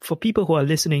for people who are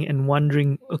listening and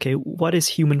wondering, okay, what is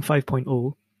Human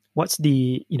 5.0? What's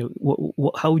the,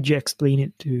 how would you explain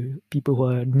it to people who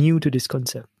are new to this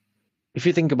concept? if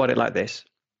you think about it like this,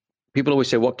 people always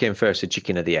say, what came first, the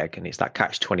chicken or the egg? And it's that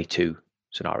catch-22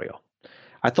 scenario.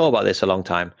 I thought about this a long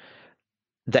time.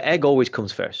 The egg always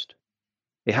comes first.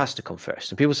 It has to come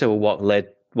first. And people say, well, what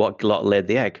laid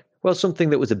the egg? Well, something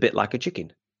that was a bit like a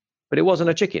chicken, but it wasn't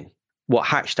a chicken. What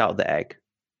hatched out the egg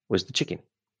was the chicken.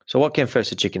 So what came first,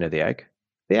 the chicken or the egg?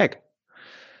 The egg.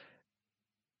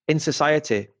 In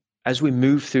society, as we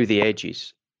move through the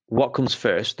ages, what comes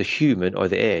first, the human or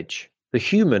the age? The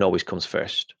human always comes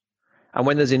first. And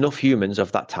when there's enough humans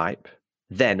of that type,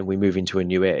 then we move into a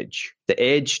new age. The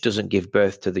age doesn't give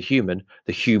birth to the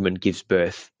human gives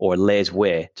birth or lays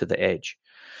way to the age.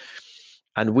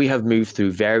 And we have moved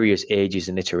through various ages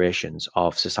and iterations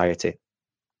of society.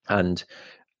 And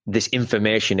this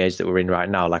information age that we're in right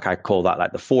now, like I call that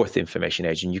like the fourth information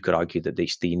age. And you could argue that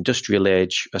this the industrial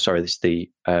age, there's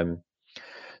a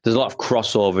lot of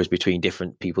crossovers between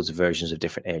different people's versions of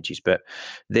different ages. But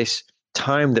this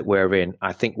time that we're in,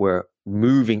 I think we're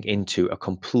moving into a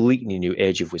completely new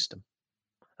age of wisdom,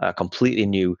 a completely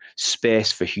new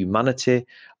space for humanity,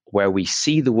 where we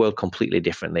see the world completely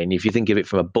differently. And if you think of it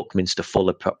from a Buckminster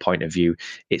Fuller point of view,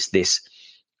 it's this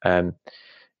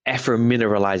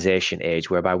effermineralization age,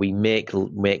 whereby we make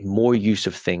more use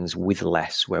of things with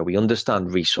less, where we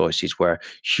understand resources, where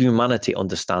humanity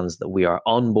understands that we are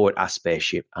on board a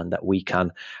spaceship and that we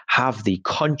can have the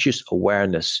conscious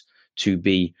awareness to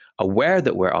be aware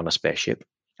that we're on a spaceship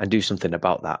and do something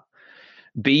about that.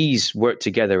 Bees work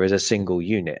together as a single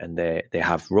unit, and they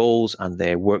have roles and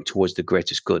they work towards the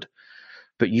greatest good.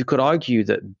 But you could argue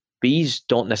that bees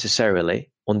don't necessarily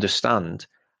understand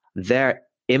their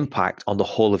impact on the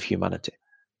whole of humanity.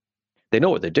 They know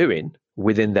what they're doing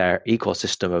within their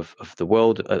ecosystem of the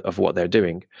world, of what they're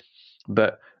doing,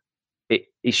 but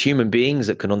it's human beings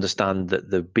that can understand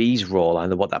the bee's role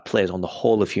and what that plays on the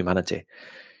whole of humanity.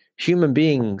 Human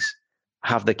beings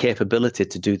have the capability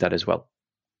to do that as well.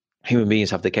 Human beings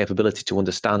have the capability to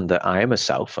understand that I am a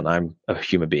self and I'm a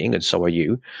human being, and so are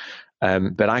you.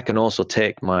 But I can also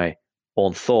take my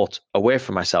own thought away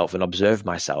from myself and observe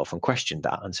myself and question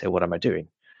that and say, what am I doing?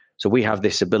 So we have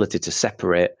this ability to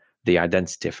separate the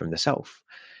identity from the self.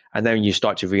 And then you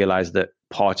start to realize that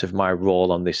part of my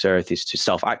role on this earth is to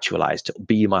self-actualize, to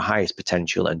be my highest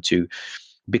potential and to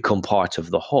become part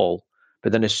of the whole.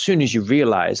 But then as soon as you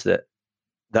realize that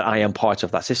I am part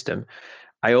of that system,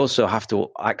 I also have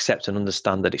to accept and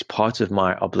understand that it's part of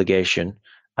my obligation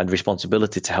and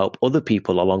responsibility to help other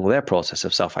people along their process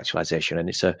of self-actualization. And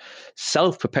it's a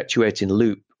self-perpetuating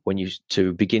loop when you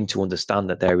to begin to understand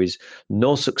that there is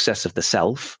no success of the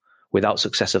self without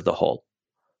success of the whole.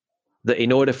 That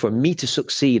in order for me to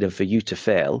succeed and for you to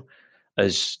fail,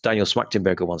 as Daniel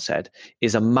Schmachtenberger once said,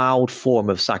 is a mild form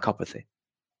of psychopathy.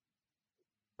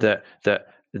 That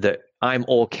I'm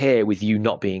okay with you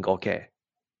not being okay.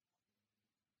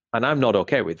 And I'm not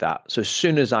okay with that. So as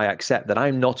soon as I accept that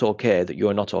I'm not okay, that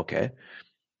you're not okay,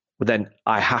 well, then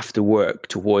I have to work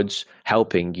towards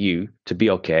helping you to be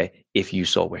okay if you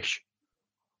so wish.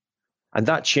 And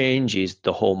that changes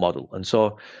the whole model. And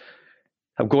so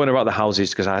I'm going about the houses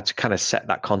because I had to kind of set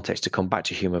that context to come back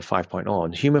to Human 5.0.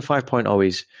 And Human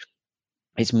 5.0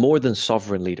 it's more than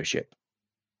sovereign leadership.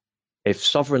 If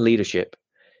sovereign leadership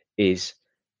is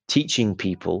teaching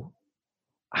people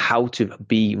how to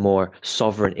be more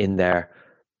sovereign in their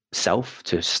self,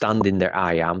 to stand in their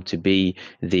I am, to be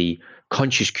the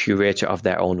conscious curator of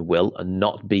their own will and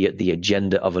not be at the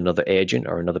agenda of another agent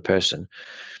or another person.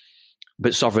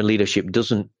 But sovereign leadership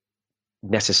doesn't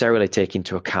necessarily take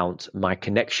into account my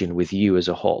connection with you as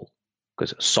a whole,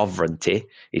 because sovereignty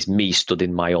is me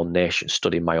studying my own nation,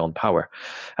 studying my own power.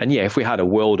 And yeah, if we had a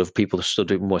world of people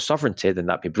studying more sovereignty, then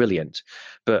that'd be brilliant.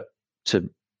 But to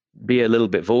be a little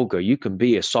bit vulgar, you can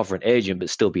be a sovereign agent but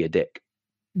still be a dick.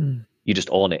 You just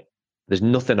own it. There's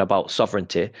nothing about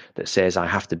sovereignty that says I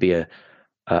have to be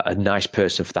a nice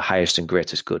person for the highest and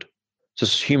greatest good. So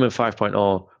Human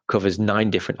 5.0 covers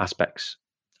 9 different aspects,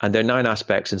 and there are 9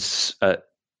 aspects, and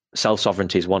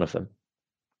self-sovereignty is one of them.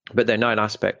 But there are 9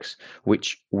 aspects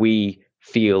which we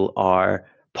feel are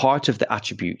part of the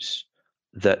attributes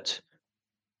that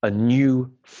a new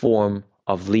form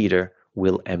of leader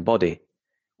will embody,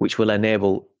 which will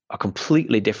enable a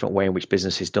completely different way in which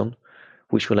business is done,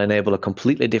 which will enable a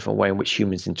completely different way in which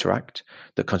humans interact,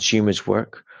 the consumers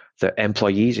work, the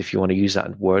employees, if you want to use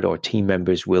that word, or team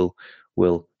members will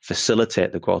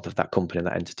facilitate the growth of that company and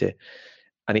that entity.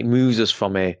 And it moves us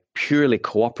from a purely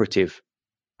cooperative,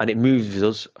 and it moves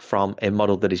us from a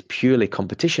model that is purely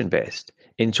competition-based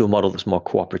into a model that's more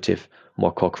cooperative,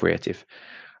 more co-creative,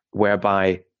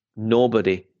 whereby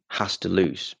nobody has to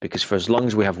lose, because for as long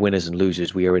as we have winners and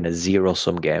losers, we are in a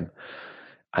zero-sum game.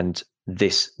 And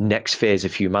this next phase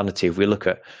of humanity, if we look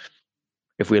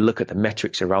at the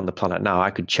metrics around the planet now,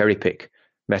 I could cherry pick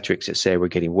metrics that say we're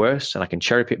getting worse, and I can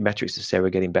cherry pick metrics that say we're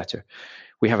getting better.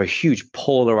 We have a huge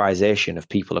polarization of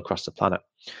people across the planet.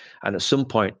 And at some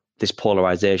point, this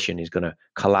polarization is going to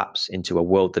collapse into a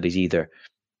world that is either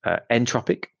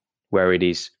entropic, where it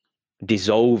is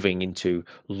dissolving into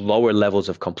lower levels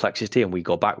of complexity and we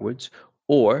go backwards,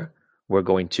 or we're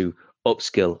going to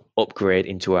upgrade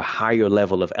into a higher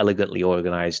level of elegantly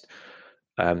organized,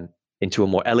 into a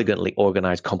more elegantly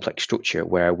organized complex structure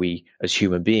where we as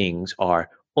human beings are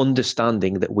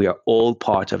understanding that we are all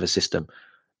part of a system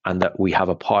and that we have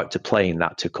a part to play in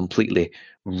that to completely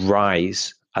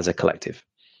rise as a collective.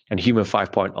 And Human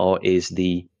 5.0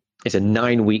 is a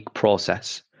 9-week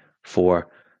process for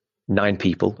 9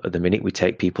 people at the minute. We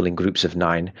take people in groups of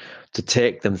 9 to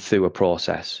take them through a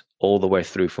process all the way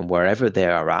through from wherever they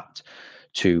are at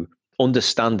to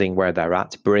understanding where they're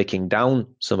at, breaking down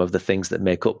some of the things that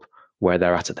make up where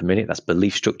they're at the minute. That's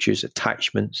belief structures,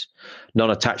 attachments.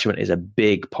 Non-attachment is a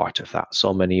big part of that.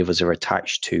 So many of us are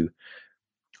attached to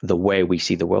the way we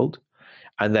see the world.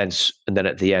 And then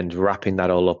at the end, wrapping that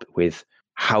all up with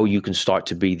how you can start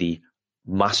to be the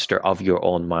master of your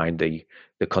own mind, the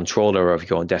controller of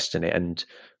your own destiny, and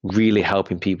really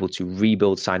helping people to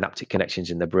rebuild synaptic connections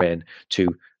in the brain,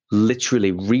 to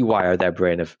literally rewire their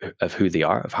brain of who they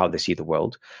are, of how they see the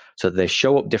world, so that they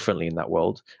show up differently in that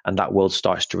world, and that world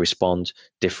starts to respond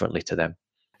differently to them.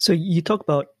 So you talk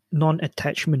about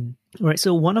non-attachment, right?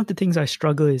 So one of the things I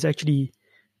struggle is actually,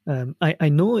 I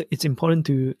know it's important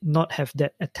to not have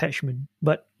that attachment,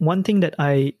 but one thing that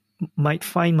I might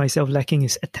find myself lacking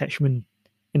is attachment,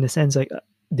 in the sense like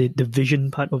the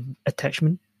vision part of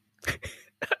attachment.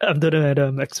 I don't know how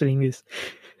I'm explaining this.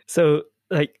 So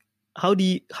like, how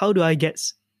do I get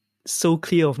so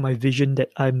clear of my vision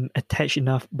that I'm attached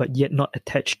enough, but yet not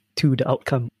attached to the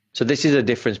outcome? So this is a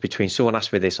difference between, someone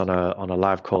asked me this on a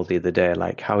live call the other day,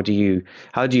 like how do you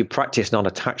practice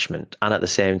non-attachment and at the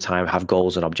same time have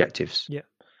goals and objectives? Yeah.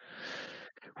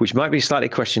 Which might be a slightly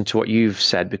question to what you've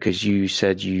said, because you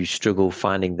said you struggle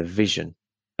finding the vision.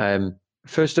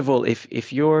 First of all,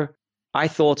 I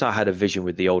thought I had a vision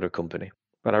with the older company,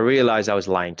 but I realized I was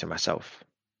lying to myself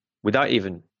without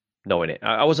even knowing it.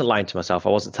 I wasn't lying to myself. I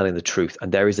wasn't telling the truth.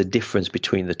 And there is a difference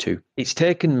between the two. It's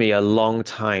taken me a long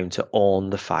time to own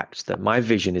the fact that my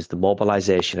vision is the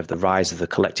mobilization of the rise of the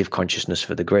collective consciousness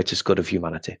for the greatest good of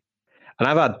humanity. And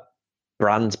I've had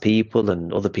brand people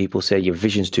and other people say your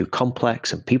vision's too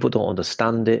complex and people don't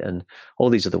understand it and all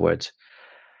these other words.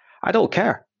 I don't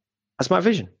care. That's my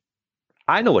vision.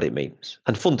 I know what it means.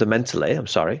 And fundamentally,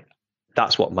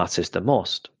 that's what matters the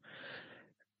most.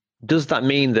 Does that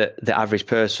mean that the average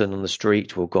person on the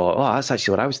street will go, oh, that's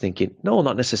actually what I was thinking? No,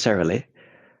 not necessarily.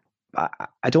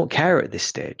 I don't care at this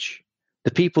stage.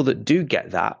 The people that do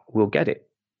get that will get it.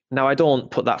 Now, I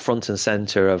don't put that front and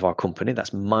center of our company.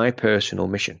 That's my personal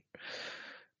mission.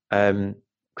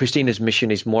 Christina's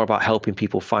mission is more about helping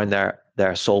people find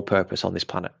their soul purpose on this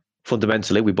planet.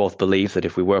 Fundamentally, we both believe that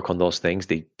if we work on those things,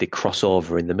 they cross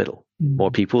over in the middle. More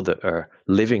people that are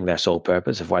living their soul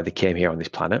purpose of why they came here on this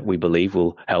planet, we believe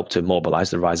will help to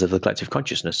mobilize the rise of the collective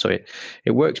consciousness. So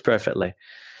it works perfectly.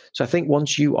 So I think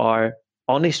once you are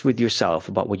honest with yourself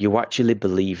about what you actually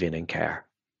believe in and care,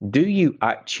 do you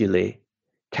actually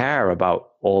care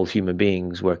about all human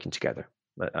beings working together?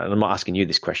 And I'm not asking you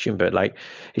this question, but like,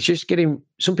 it's just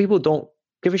some people don't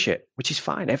give a shit, which is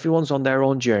fine. Everyone's on their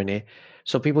own journey.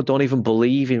 Some people don't even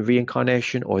believe in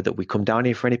reincarnation or that we come down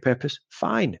here for any purpose.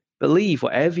 Fine. Believe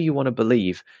whatever you want to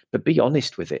believe, but be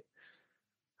honest with it.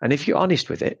 And if you're honest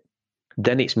with it,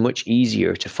 then it's much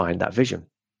easier to find that vision.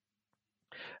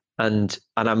 And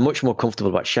I'm much more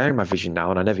comfortable about sharing my vision now,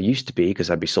 and I never used to be,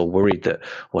 because I'd be so worried that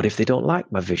what if they don't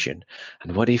like my vision?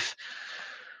 And what if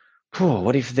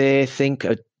they think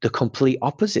the complete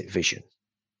opposite vision?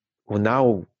 Well,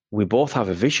 now we both have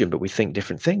a vision, but we think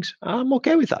different things. I'm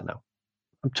okay with that now.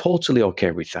 I'm totally okay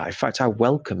with that. In fact, I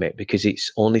welcome it, because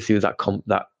it's only through that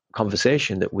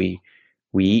conversation that we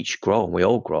each grow, and we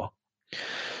all grow.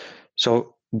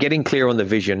 So getting clear on the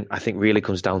vision, I think, really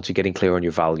comes down to getting clear on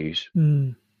your values.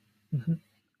 Mm-hmm.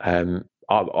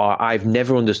 I've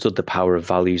never understood the power of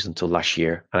values until last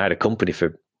year. And I had a company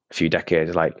for a few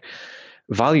decades. Like,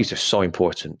 values are so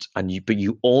important, but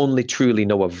you only truly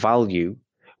know a value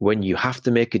when you have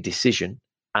to make a decision,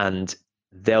 and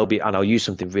I'll use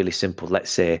something really simple.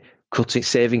 Let's say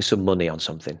saving some money on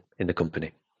something in the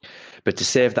company. But to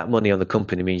save that money on the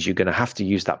company means you're going to have to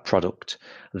use that product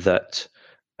that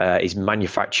is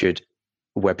manufactured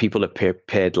where people are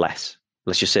paid less.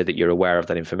 Let's just say that you're aware of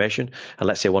that information. And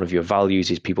let's say one of your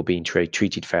values is people being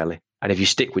treated fairly. And if you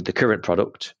stick with the current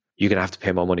product, you're going to have to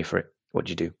pay more money for it. What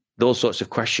do you do? Those sorts of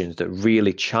questions that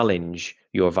really challenge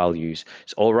your values.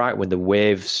 It's all right when the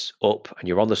wave's up and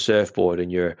you're on the surfboard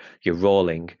and you're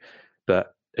rolling,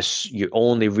 but you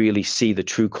only really see the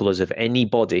true colors of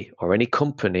anybody or any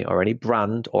company or any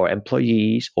brand or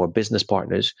employees or business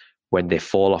partners when they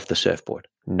fall off the surfboard.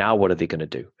 Now, what are they going to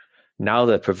do? Now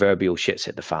the proverbial shit's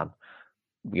hit the fan.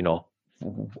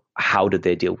 How did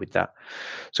they deal with that?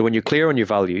 So when you're clear on your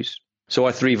values, so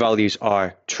our 3 values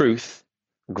are truth,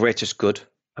 greatest good,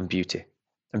 and beauty.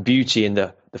 And beauty in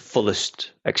the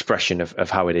fullest expression of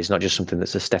how it is, not just something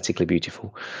that's aesthetically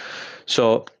beautiful.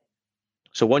 So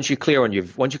once you're clear on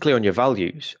your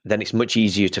values, then it's much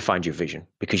easier to find your vision,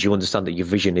 because you understand that your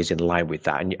vision is in line with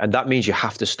that. And that means you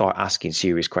have to start asking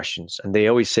serious questions. And they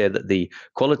always say that the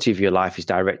quality of your life is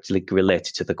directly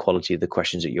related to the quality of the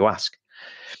questions that you ask.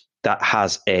 That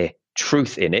has a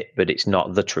truth in it, but it's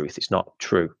not the truth. It's not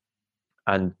true.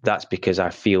 And that's because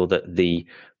I feel that the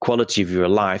quality of your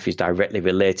life is directly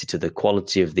related to the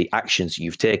quality of the actions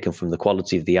you've taken, from the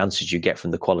quality of the answers you get from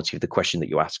the quality of the question that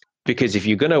you ask. Because if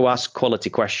you're going to ask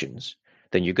quality questions,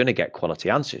 then you're going to get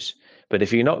quality answers. But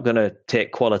if you're not going to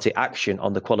take quality action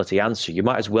on the quality answer, you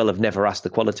might as well have never asked the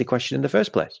quality question in the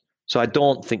first place. So I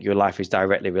don't think your life is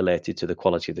directly related to the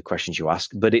quality of the questions you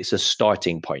ask, but it's a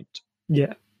starting point.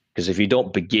 Yeah. Because if you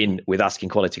don't begin with asking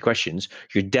quality questions,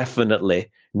 you're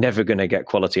definitely never going to get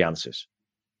quality answers.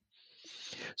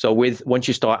 So once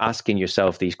you start asking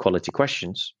yourself these quality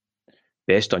questions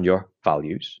based on your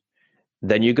values,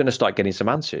 then you're going to start getting some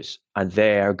answers. And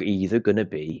they're either going to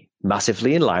be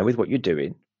massively in line with what you're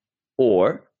doing,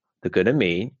 or they're going to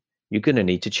mean you're going to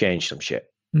need to change some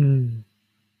shit. Mm.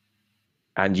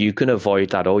 And you can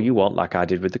avoid that all you want, like I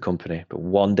did with the company. But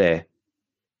one day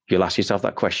you'll ask yourself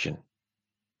that question.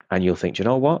 And you'll think, you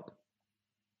know what?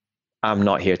 I'm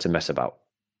not here to mess about.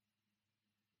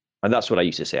 And that's what I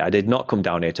used to say. I did not come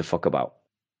down here to fuck about.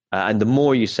 And the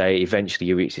more you say, eventually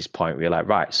you reach this point where you're like,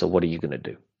 right, so what are you going to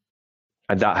do?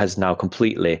 And that has now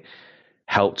completely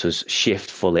helped us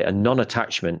shift fully. And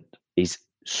non-attachment is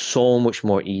so much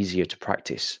more easier to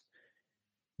practice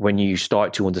when you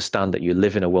start to understand that you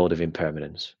live in a world of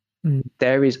impermanence. Mm.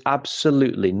 There is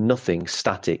absolutely nothing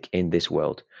static in this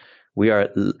world.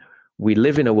 We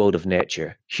live in a world of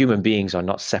nature. Human beings are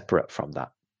not separate from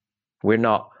that. We're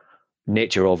not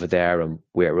nature over there and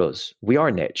we're us. We are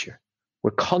nature.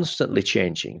 We're constantly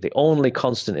changing. The only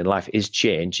constant in life is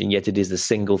change, and yet it is the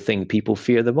single thing people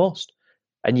fear the most.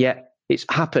 And yet it's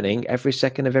happening every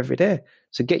second of every day.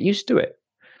 So get used to it.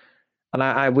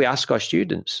 And we ask our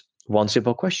students one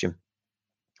simple question.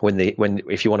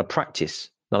 If you want to practice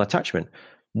non-attachment,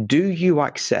 do you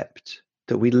accept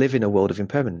that we live in a world of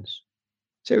impermanence?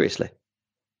 Seriously.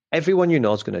 Everyone you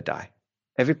know is going to die.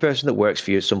 Every person that works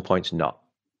for you at some point's not.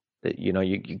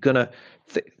 You're going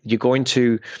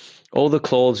to, all the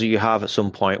clothes that you have at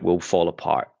some point will fall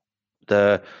apart.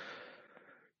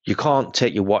 You can't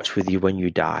take your watch with you when you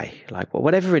die.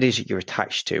 Whatever it is that you're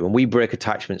attached to. And we break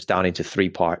attachments down into 3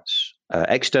 parts.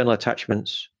 External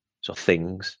attachments, so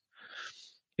things.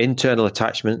 Internal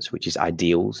attachments, which is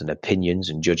ideals and opinions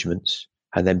and judgments.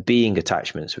 And then being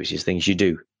attachments, which is things you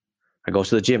do. I go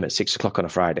to the gym at 6 o'clock on a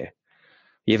Friday.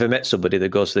 You ever met somebody that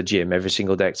goes to the gym every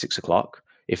single day at 6 o'clock?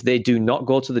 If they do not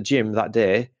go to the gym that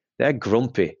day, they're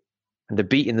grumpy and they're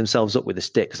beating themselves up with a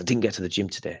stick because I didn't get to the gym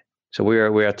today. So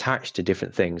we're attached to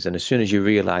different things. And as soon as you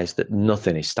realize that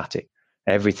nothing is static,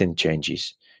 everything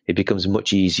changes, it becomes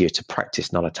much easier to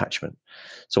practice non-attachment.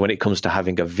 So when it comes to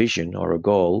having a vision or a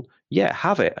goal, yeah,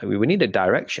 have it. I mean, we need a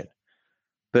direction.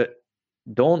 But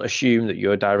don't assume that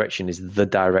your direction is the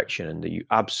direction and that you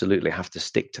absolutely have to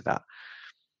stick to that.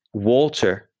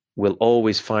 Water will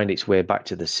always find its way back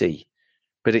to the sea,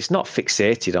 but it's not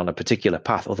fixated on a particular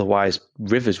path. Otherwise,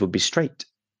 rivers would be straight,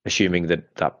 assuming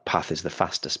that that path is the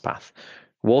fastest path.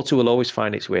 Water will always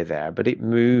find its way there, but it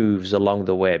moves along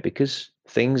the way because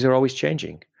things are always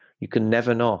changing. You can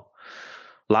never know.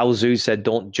 Lao Tzu said,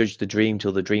 don't judge the dream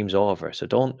till the dream's over. So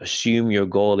don't assume your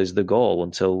goal is the goal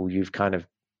until you've kind of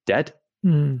dead.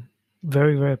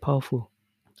 Very, very powerful.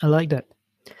 I like that.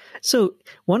 So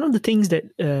one of the things that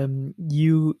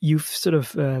you've sort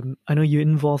of, I know you're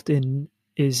involved in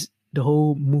is the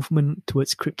whole movement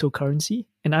towards cryptocurrency.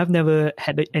 And I've never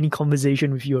had any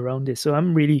conversation with you around this. So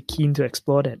I'm really keen to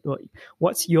explore that.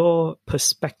 What's your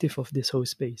perspective of this whole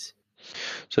space?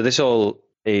 So this all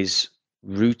is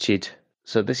rooted.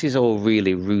 So this is all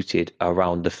really rooted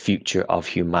around the future of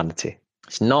humanity.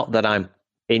 It's not that I'm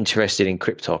interested in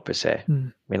crypto per se.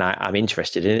 I mean, I'm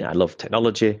interested in it. I love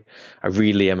technology. I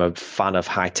really am a fan of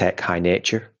high tech, high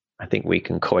nature. I think we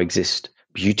can coexist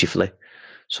beautifully.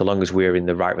 so long as we're in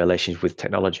the right relations with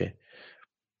technology.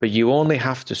 But you only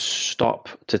have to stop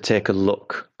to take a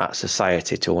look at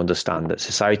society to understand that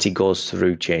society goes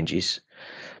through changes.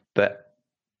 But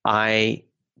I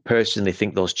personally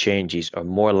think those changes are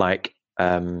more like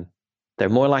they're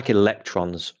more like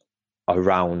electrons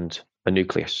around a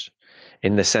nucleus,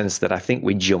 in the sense that I think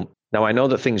we jump. Now, I know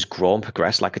that things grow and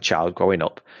progress like a child growing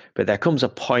up, but there comes a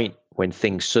point when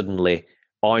things suddenly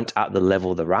aren't at the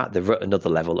level they're at another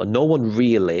level, and no one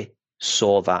really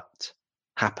saw that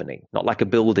happening. Not like a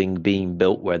building being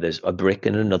built where there's a brick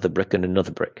and another brick and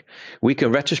another brick. We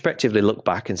can retrospectively look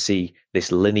back and see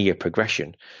this linear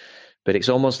progression, but it's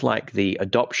almost like the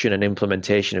adoption and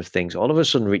implementation of things all of a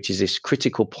sudden reaches this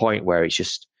critical point where it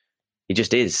just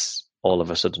is all of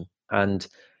a sudden. And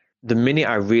the minute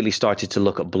I really started to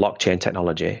look at blockchain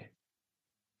technology,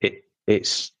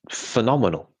 it's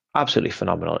phenomenal, absolutely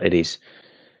phenomenal. It's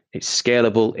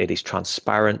scalable, it is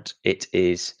transparent, it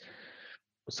is,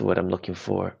 what's the word I'm looking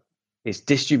for? It's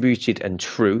distributed and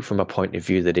true from a point of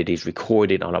view that it is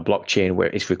recorded on a blockchain, where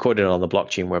it's recorded on the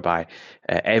blockchain whereby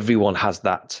everyone has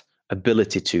that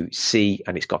ability to see,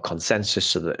 and it's got consensus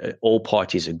so that all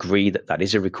parties agree that that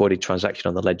is a recorded transaction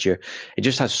on the ledger. It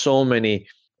just has so many,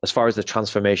 as far as the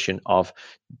transformation of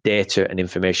data and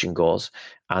information goes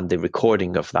and the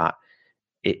recording of that,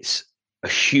 it's a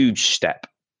huge step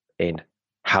in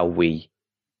how we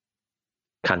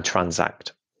can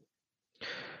transact.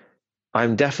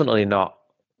 I'm neither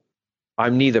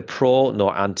pro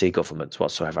nor anti-government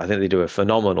whatsoever. I think they do a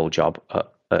phenomenal job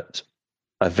at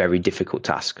a very difficult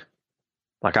task.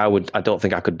 Like I don't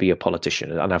think I could be a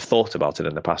politician, and I've thought about it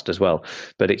in the past as well,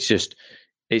 but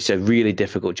it's a really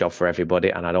difficult job for everybody,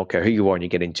 and I don't care who you are and you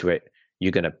get into it,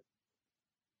 you're going to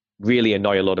really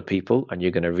annoy a lot of people and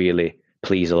you're going to really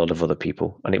please a lot of other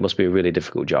people, and it must be a really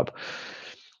difficult job.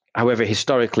 However,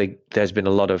 historically, there's been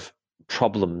a lot of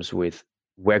problems with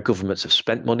where governments have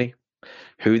spent money,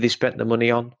 who they spent the money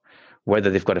on,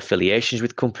 whether they've got affiliations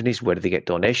with companies, where do they get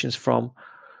donations from,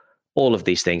 all of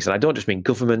these things. And I don't just mean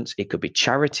governments, it could be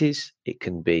charities, it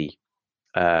can be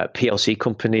PLC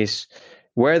companies.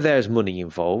 Where there's money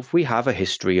involved, we have a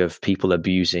history of people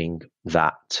abusing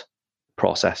that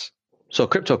process. So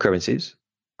cryptocurrencies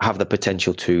have the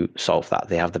potential to solve that.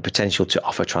 They have the potential to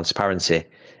offer transparency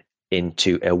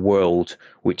into a world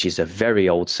which is a very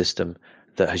old system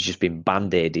that has just been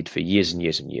band-aided for years and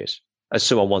years and years. As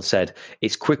someone once said,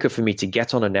 it's quicker for me to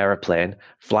get on an airplane,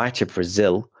 fly to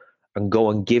Brazil, and go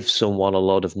and give someone a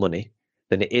lot of money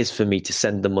than it is for me to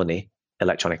send the money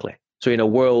electronically. So in a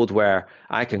world where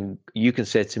you can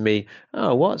say to me,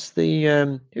 oh, who was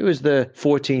the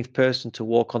 14th person to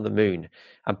walk on the moon?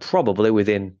 And probably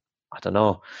within, I don't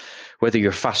know, whether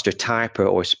you're a faster typer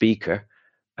or speaker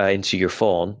into your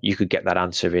phone, you could get that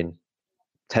answer in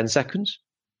 10 seconds.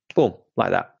 Boom,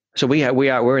 like that. So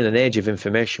we're in an age of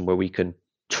information where we can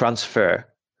transfer,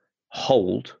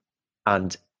 hold,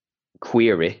 and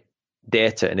query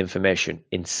data and information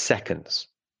in seconds.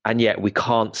 And yet we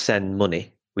can't send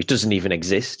money, which doesn't even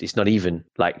exist. It's not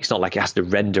like it has to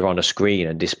render on a screen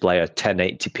and display a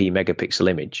 1080p megapixel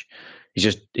image. It's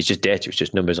just data. It's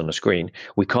just numbers on a screen.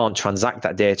 We can't transact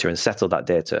that data and settle that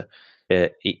data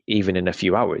even in a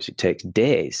few hours. It takes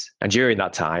days. And during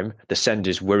that time, the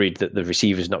sender's worried that the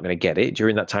receiver's not going to get it.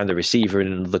 During that time, the receiver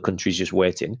in another country is just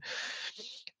waiting.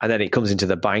 And then it comes into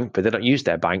the bank, but they don't use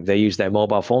their bank. They use their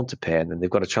mobile phone to pay, and then they've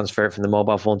got to transfer it from the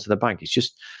mobile phone to the bank. It's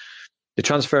just the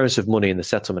transference of money and the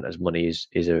settlement of money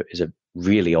is a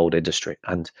really old industry.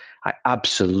 And I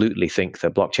absolutely think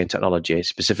that blockchain technology,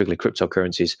 specifically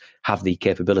cryptocurrencies, have the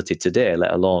capability today,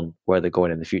 let alone where they're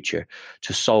going in the future,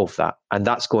 to solve that. And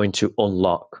that's going to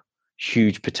unlock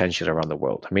huge potential around the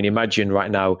world. I mean, imagine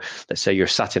right now, let's say you're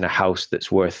sat in a house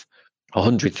that's worth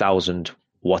 100,000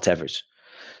 whatevers.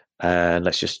 And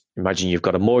let's just imagine you've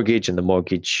got a mortgage and the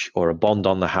mortgage or a bond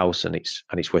on the house and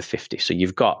it's worth 50. So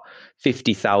you've got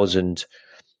 50,000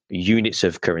 units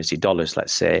of currency, dollars,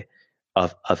 let's say,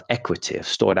 of equity, of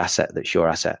stored asset that's your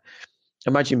asset.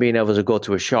 Imagine being able to go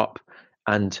to a shop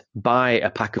and buy a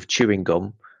pack of chewing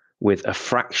gum with a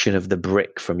fraction of the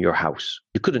brick from your house.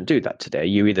 You couldn't do that today.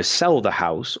 You either sell the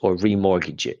house or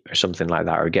remortgage it or something like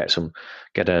that, or get some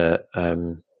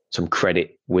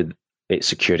credit with it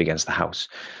secured against the house.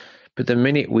 But the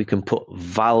minute we can put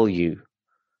value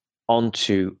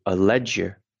onto a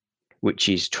ledger, which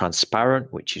is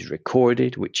transparent, which is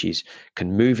recorded,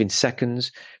 can move in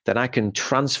seconds, then I can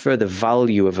transfer the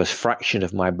value of a fraction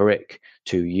of my brick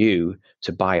to you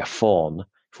to buy a phone,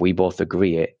 if we both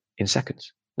agree it, in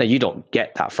seconds. Now, you don't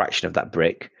get that fraction of that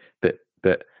brick,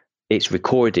 but it's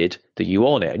recorded that you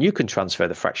own it, and you can transfer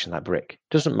the fraction of that brick.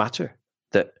 It doesn't matter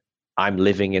that I'm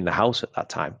living in the house at that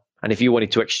time. And if you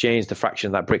wanted to exchange the fraction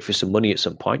of that brick for some money at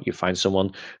some point, you find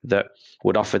someone that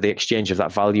would offer the exchange of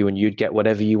that value, and you'd get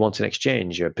whatever you want in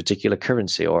exchange, or a particular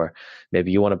currency, or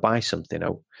maybe you want to buy something,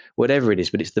 or whatever it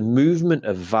is. But it's the movement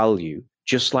of value,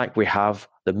 just like we have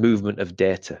the movement of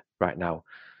data right now.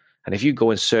 And if you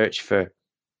go and search for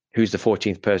who's the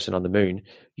 14th person on the moon,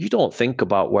 you don't think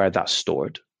about where that's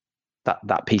stored,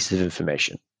 that piece of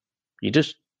information. You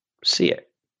just see it.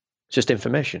 It's just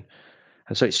information.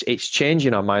 And so it's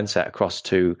changing our mindset across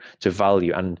to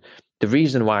value. And the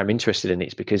reason why I'm interested in it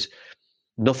is because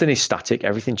nothing is static,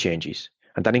 everything changes.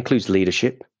 And that includes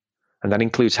leadership, and that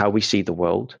includes how we see the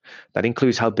world. That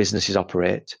includes how businesses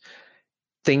operate.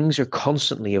 Things are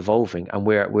constantly evolving, and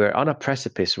we're on a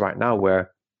precipice right now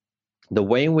where the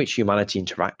way in which humanity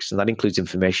interacts, and that includes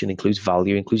information, includes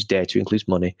value, includes data, includes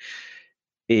money,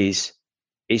 is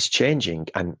changing.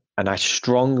 And I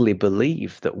strongly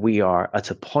believe that we are at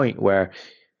a point where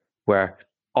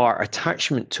our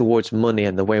attachment towards money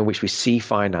and the way in which we see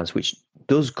finance, which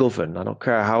does govern, I don't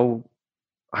care how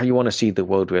you want to see the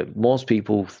world, where most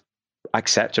people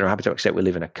accept and are happy to accept we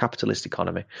live in a capitalist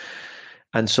economy.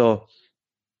 And so,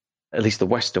 at least the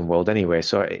Western world anyway,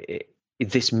 so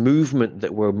this movement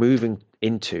that we're moving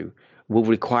into will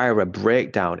require a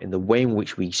breakdown in the way in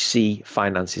which we see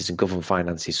finances and govern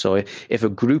finances. So if a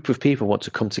group of people want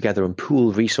to come together and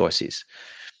pool resources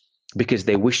because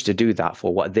they wish to do that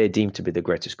for what they deem to be the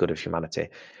greatest good of humanity,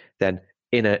 then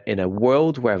in a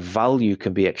world where value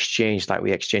can be exchanged like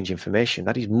we exchange information,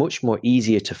 that is much more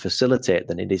easier to facilitate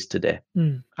than it is today.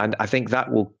 And I think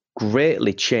that will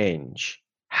greatly change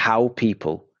how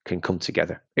people can come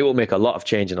together. It will make a lot of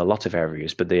change in a lot of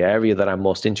areas, but the area that I'm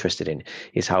most interested in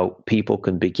is how people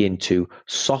can begin to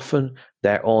soften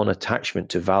their own attachment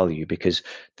to value. Because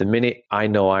the minute I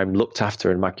know I'm looked after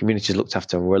and my community is looked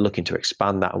after, and we're looking to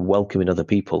expand that and welcoming other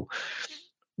people,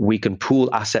 we can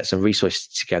pool assets and resources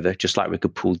together, just like we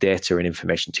could pool data and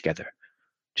information together.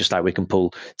 Just like we can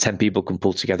 10 people can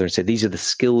pull together and say, these are the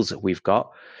skills that we've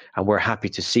got, and we're happy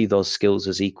to see those skills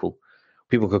as equal.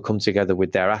 People could come together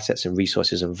with their assets and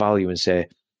resources and value and say,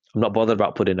 I'm not bothered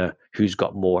about putting a who's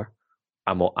got more.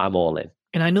 I'm all in.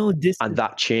 And I know this, and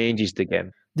that changes the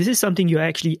game. This is something you're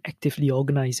actually actively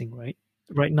organizing,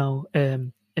 right now.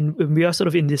 And we are sort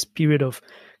of in this period of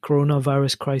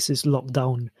coronavirus crisis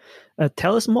lockdown.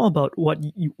 Tell us more about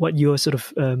what you're sort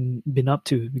of been up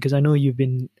to, because I know you've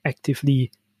been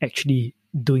actively actually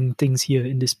doing things here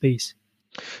in this space.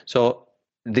 So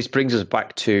this brings us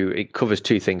back to, it covers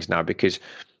two things now, because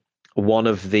one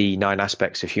of the 9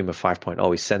 aspects of Human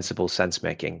 5.0 is sensible sense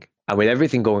making. And with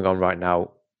everything going on right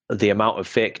now, the amount of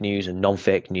fake news and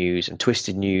non-fake news and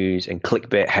twisted news and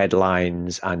clickbait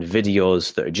headlines and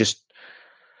videos that are just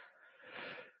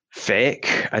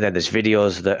fake, and then there's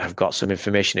videos that have got some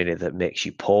information in it that makes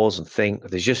you pause and think.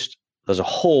 There's a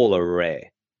whole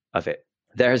array of it.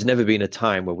 There has never been a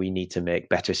time where we need to make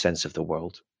better sense of the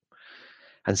world.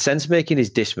 And sense making is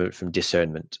different from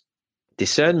discernment.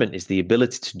 Discernment is the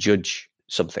ability to judge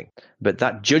something, but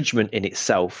that judgment in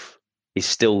itself is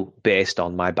still based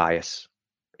on my bias.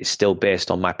 It's still based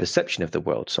on my perception of the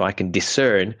world. So I can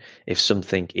discern if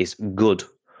something is good,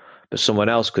 but someone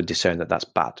else could discern that that's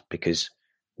bad, because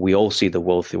we all see the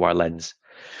world through our lens.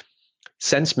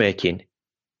 Sense making,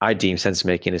 I deem sense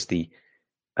making as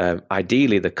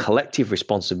ideally the collective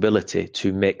responsibility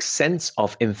to make sense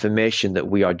of information that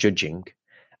we are judging.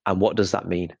 And what does that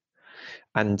mean?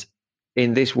 And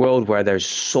in this world where there's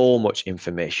so much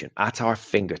information at our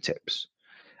fingertips,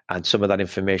 and some of that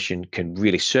information can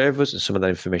really serve us, and some of that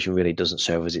information really doesn't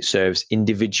serve us. It serves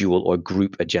individual or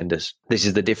group agendas. This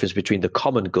is the difference between the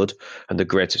common good and the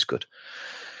greatest good.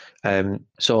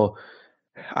 So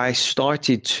I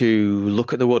started to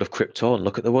look at the world of crypto and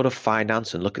look at the world of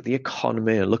finance and look at the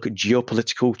economy and look at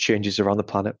geopolitical changes around the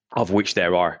planet, of which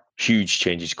there are huge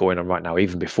changes going on right now,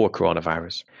 even before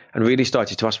coronavirus, and really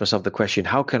started to ask myself the question,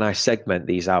 how can I segment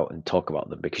these out and talk about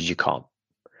them? Because you can't.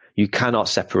 You cannot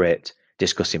separate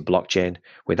discussing blockchain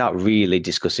without really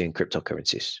discussing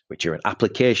cryptocurrencies, which are an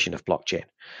application of blockchain,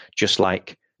 just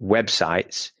like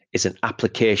websites is an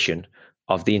application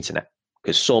of the internet,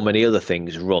 because so many other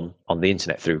things run on the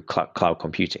internet through cloud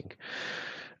computing.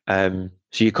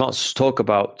 So you can't talk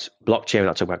about blockchain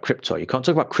without talking about crypto. You can't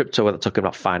talk about crypto without talking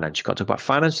about finance. You can't talk about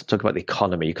finance without talking about the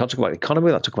economy. You can't talk about the economy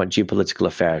without talking about geopolitical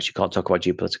affairs. You can't talk about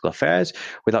geopolitical affairs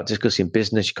without discussing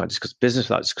business. You can't discuss business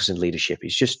without discussing leadership.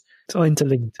 It's all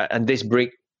interlinked. And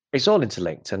it's all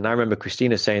interlinked. And I remember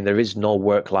Christina saying there is no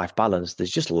work-life balance.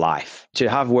 There's just life. To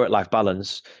have work-life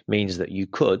balance means that you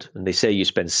could, and they say you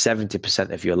spend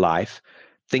 70% of your life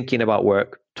thinking about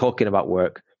work, talking about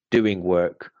work, doing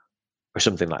work, or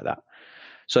something like that.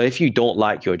 So if you don't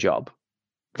like your job,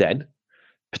 then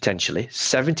potentially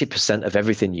 70% of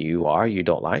everything you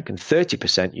don't like, and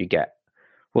 30% you get.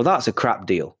 Well, that's a crap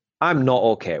deal. I'm not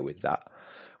okay with that.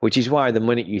 Which is why the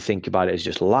minute you think about it as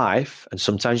just life, and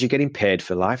sometimes you're getting paid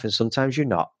for life and sometimes you're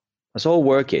not. That's all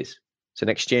work is. It's an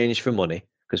exchange for money,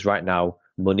 because right now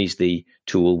money's the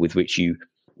tool with which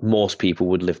most people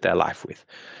would live their life with.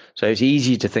 So it's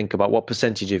easy to think about what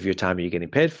percentage of your time are you getting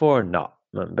paid for or not.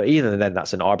 But even then,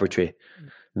 that's an arbitrary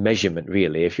measurement,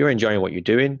 really. If you're enjoying what you're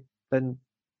doing, then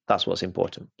that's what's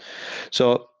important.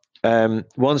 So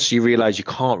once you realize you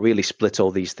can't really split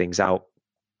all these things out,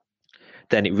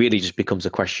 then it really just becomes a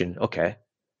question, okay,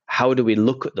 how do we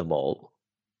look at them all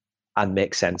and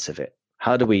make sense of it?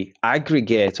 How do we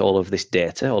aggregate all of this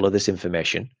data, all of this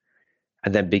information,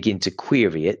 and then begin to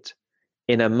query it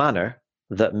in a manner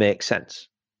that makes sense?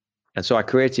 And so I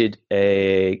created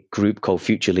a group called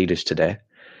Future Leaders Today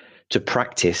to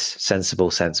practice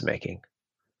sensible sense making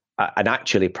and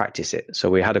actually practice it. So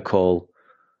we had a call,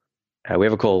 we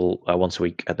have a call once a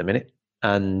week at the minute,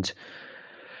 and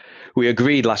we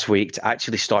agreed last week to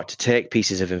actually start to take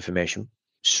pieces of information,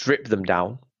 strip them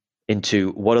down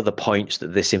into what are the points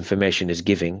that this information is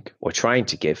giving or trying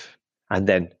to give, and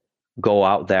then go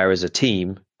out there as a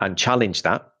team and challenge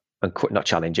that, and not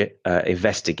challenge it,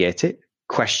 investigate it,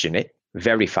 question it,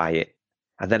 verify it,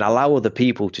 and then allow other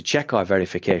people to check our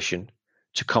verification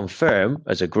to confirm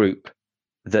as a group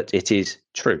that it is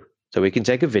true. So we can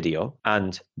take a video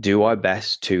and do our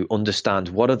best to understand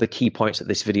what are the key points that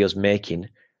this video is making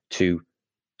to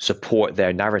support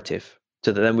their narrative,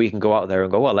 so that then we can go out there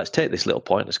and go, well, let's take this little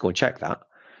point, let's go and check that.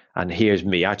 And here's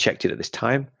me, I checked it at this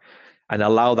time, and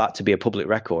allow that to be a public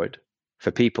record for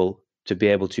people to be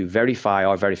able to verify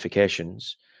our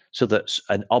verifications, so that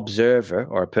an observer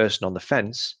or a person on the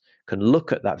fence can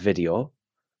look at that video,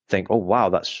 think, oh, wow,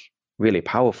 that's really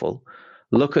powerful.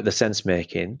 Look at the sense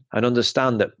making and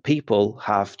understand that people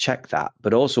have checked that,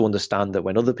 but also understand that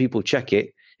when other people check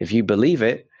it, if you believe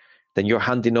it, then you're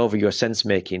handing over your sense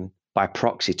making by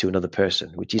proxy to another person,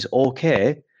 which is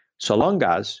okay, so long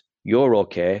as you're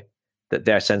okay that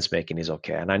their sense making is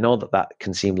okay. And I know that that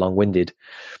can seem long-winded,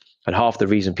 and half the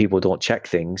reason people don't check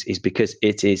things is because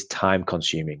it is time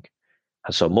consuming.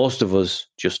 And so most of us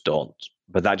just don't.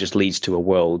 But that just leads to a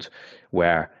world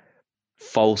where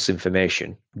false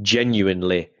information,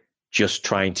 genuinely just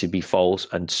trying to be false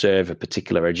and serve a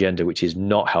particular agenda, which is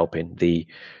not helping the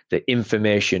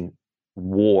information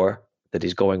war that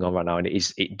is going on right now. And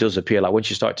it does appear like, once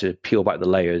you start to peel back the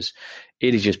layers,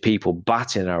 it is just people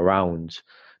batting around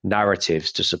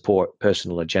narratives to support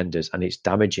personal agendas, and it's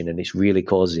damaging, and it's really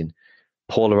causing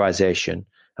polarization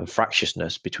and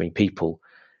fractiousness between people.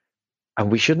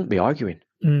 And we shouldn't be arguing.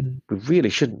 We really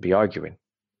shouldn't be arguing.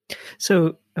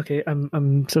 So, okay,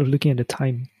 I'm sort of looking at the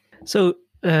time. So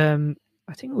I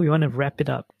think we want to wrap it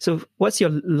up. So what's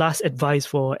your last advice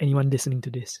for anyone listening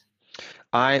to this?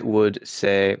 I would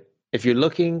say, if you're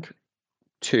looking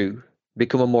to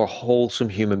become a more wholesome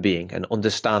human being and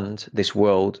understand this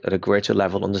world at a greater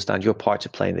level, understand your part to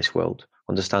play in this world,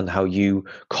 understand how you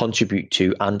contribute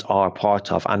to and are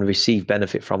part of and receive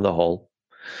benefit from the whole,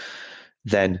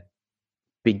 then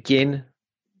begin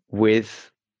with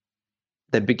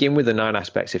the 9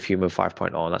 aspects of Human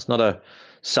 5.0. And that's not a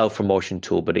self-promotion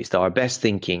tool, but it's our best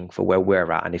thinking for where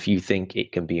we're at. And if you think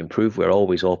it can be improved, we're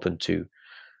always open to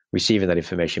receiving that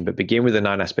information. But begin with the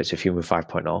 9 aspects of Human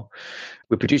 5.0.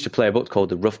 We produced a playbook called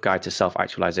The Rough Guide to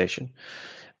Self-Actualization.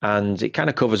 And it kind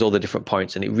of covers all the different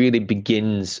points. And it really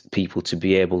begins people to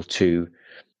be able to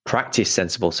practice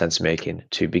sensible sense-making,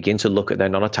 to begin to look at their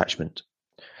non-attachment.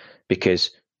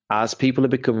 Because as people are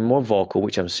becoming more vocal,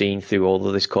 which I'm seeing through all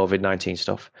of this COVID-19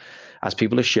 stuff, as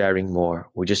people are sharing more,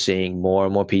 we're just seeing more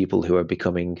and more people who are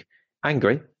becoming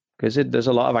angry, because there's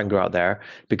a lot of anger out there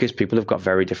because people have got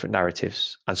very different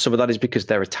narratives. And some of that is because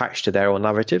they're attached to their own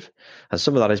narrative. And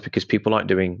some of that is because people aren't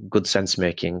doing good sense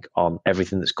making on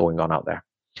everything that's going on out there.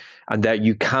 And that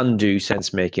you can do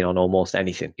sense making on almost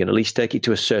anything. You can at least take it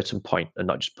to a certain point and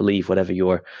not just believe whatever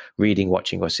you're reading,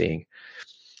 watching, or seeing.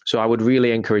 So I would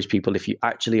really encourage people, if you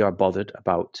actually are bothered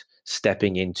about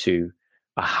stepping into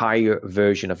a higher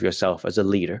version of yourself as a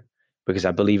leader, because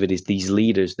I believe it is these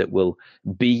leaders that will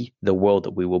be the world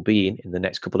that we will be in the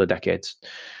next couple of decades,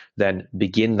 then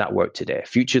begin that work today.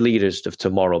 Future leaders of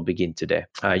tomorrow begin today.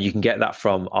 You can get that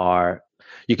from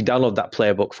you can download that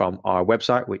playbook from our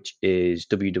website, which is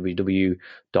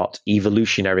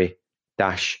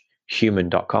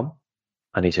www.evolutionary-human.com.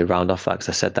 I need to round off that because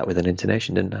I said that with an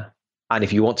intonation, didn't I? And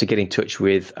if you want to get in touch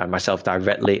with myself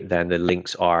directly, then the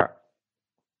links are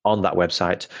on that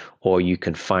website, or you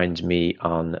can find me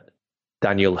on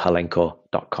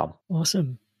danielhalenko.com.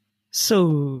 Awesome.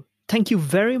 So thank you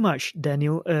very much,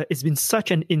 Daniel. It's been such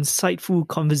an insightful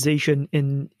conversation,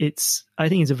 and I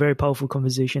think it's a very powerful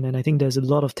conversation, and I think there's a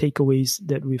lot of takeaways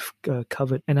that we've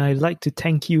covered. And I'd like to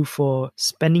thank you for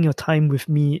spending your time with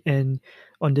me and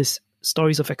on this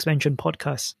Stories of Expansion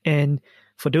podcast. And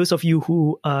for those of you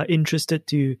who are interested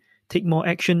to take more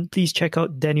action, please check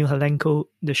out Daniel Halenko,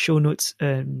 the show notes.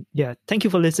 Thank you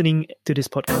for listening to this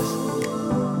podcast.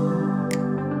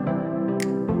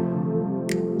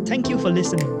 Thank you for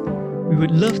listening. We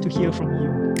would love to hear from you.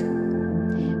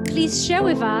 Please share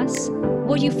with us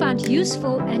what you found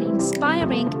useful and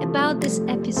inspiring about this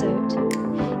episode.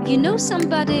 If you know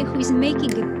somebody who is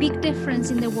making a big difference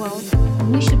in the world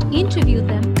and we should interview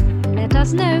them, let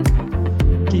us know.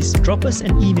 Please drop us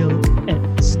an email at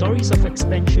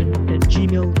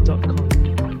storiesofexpansion@gmail.com.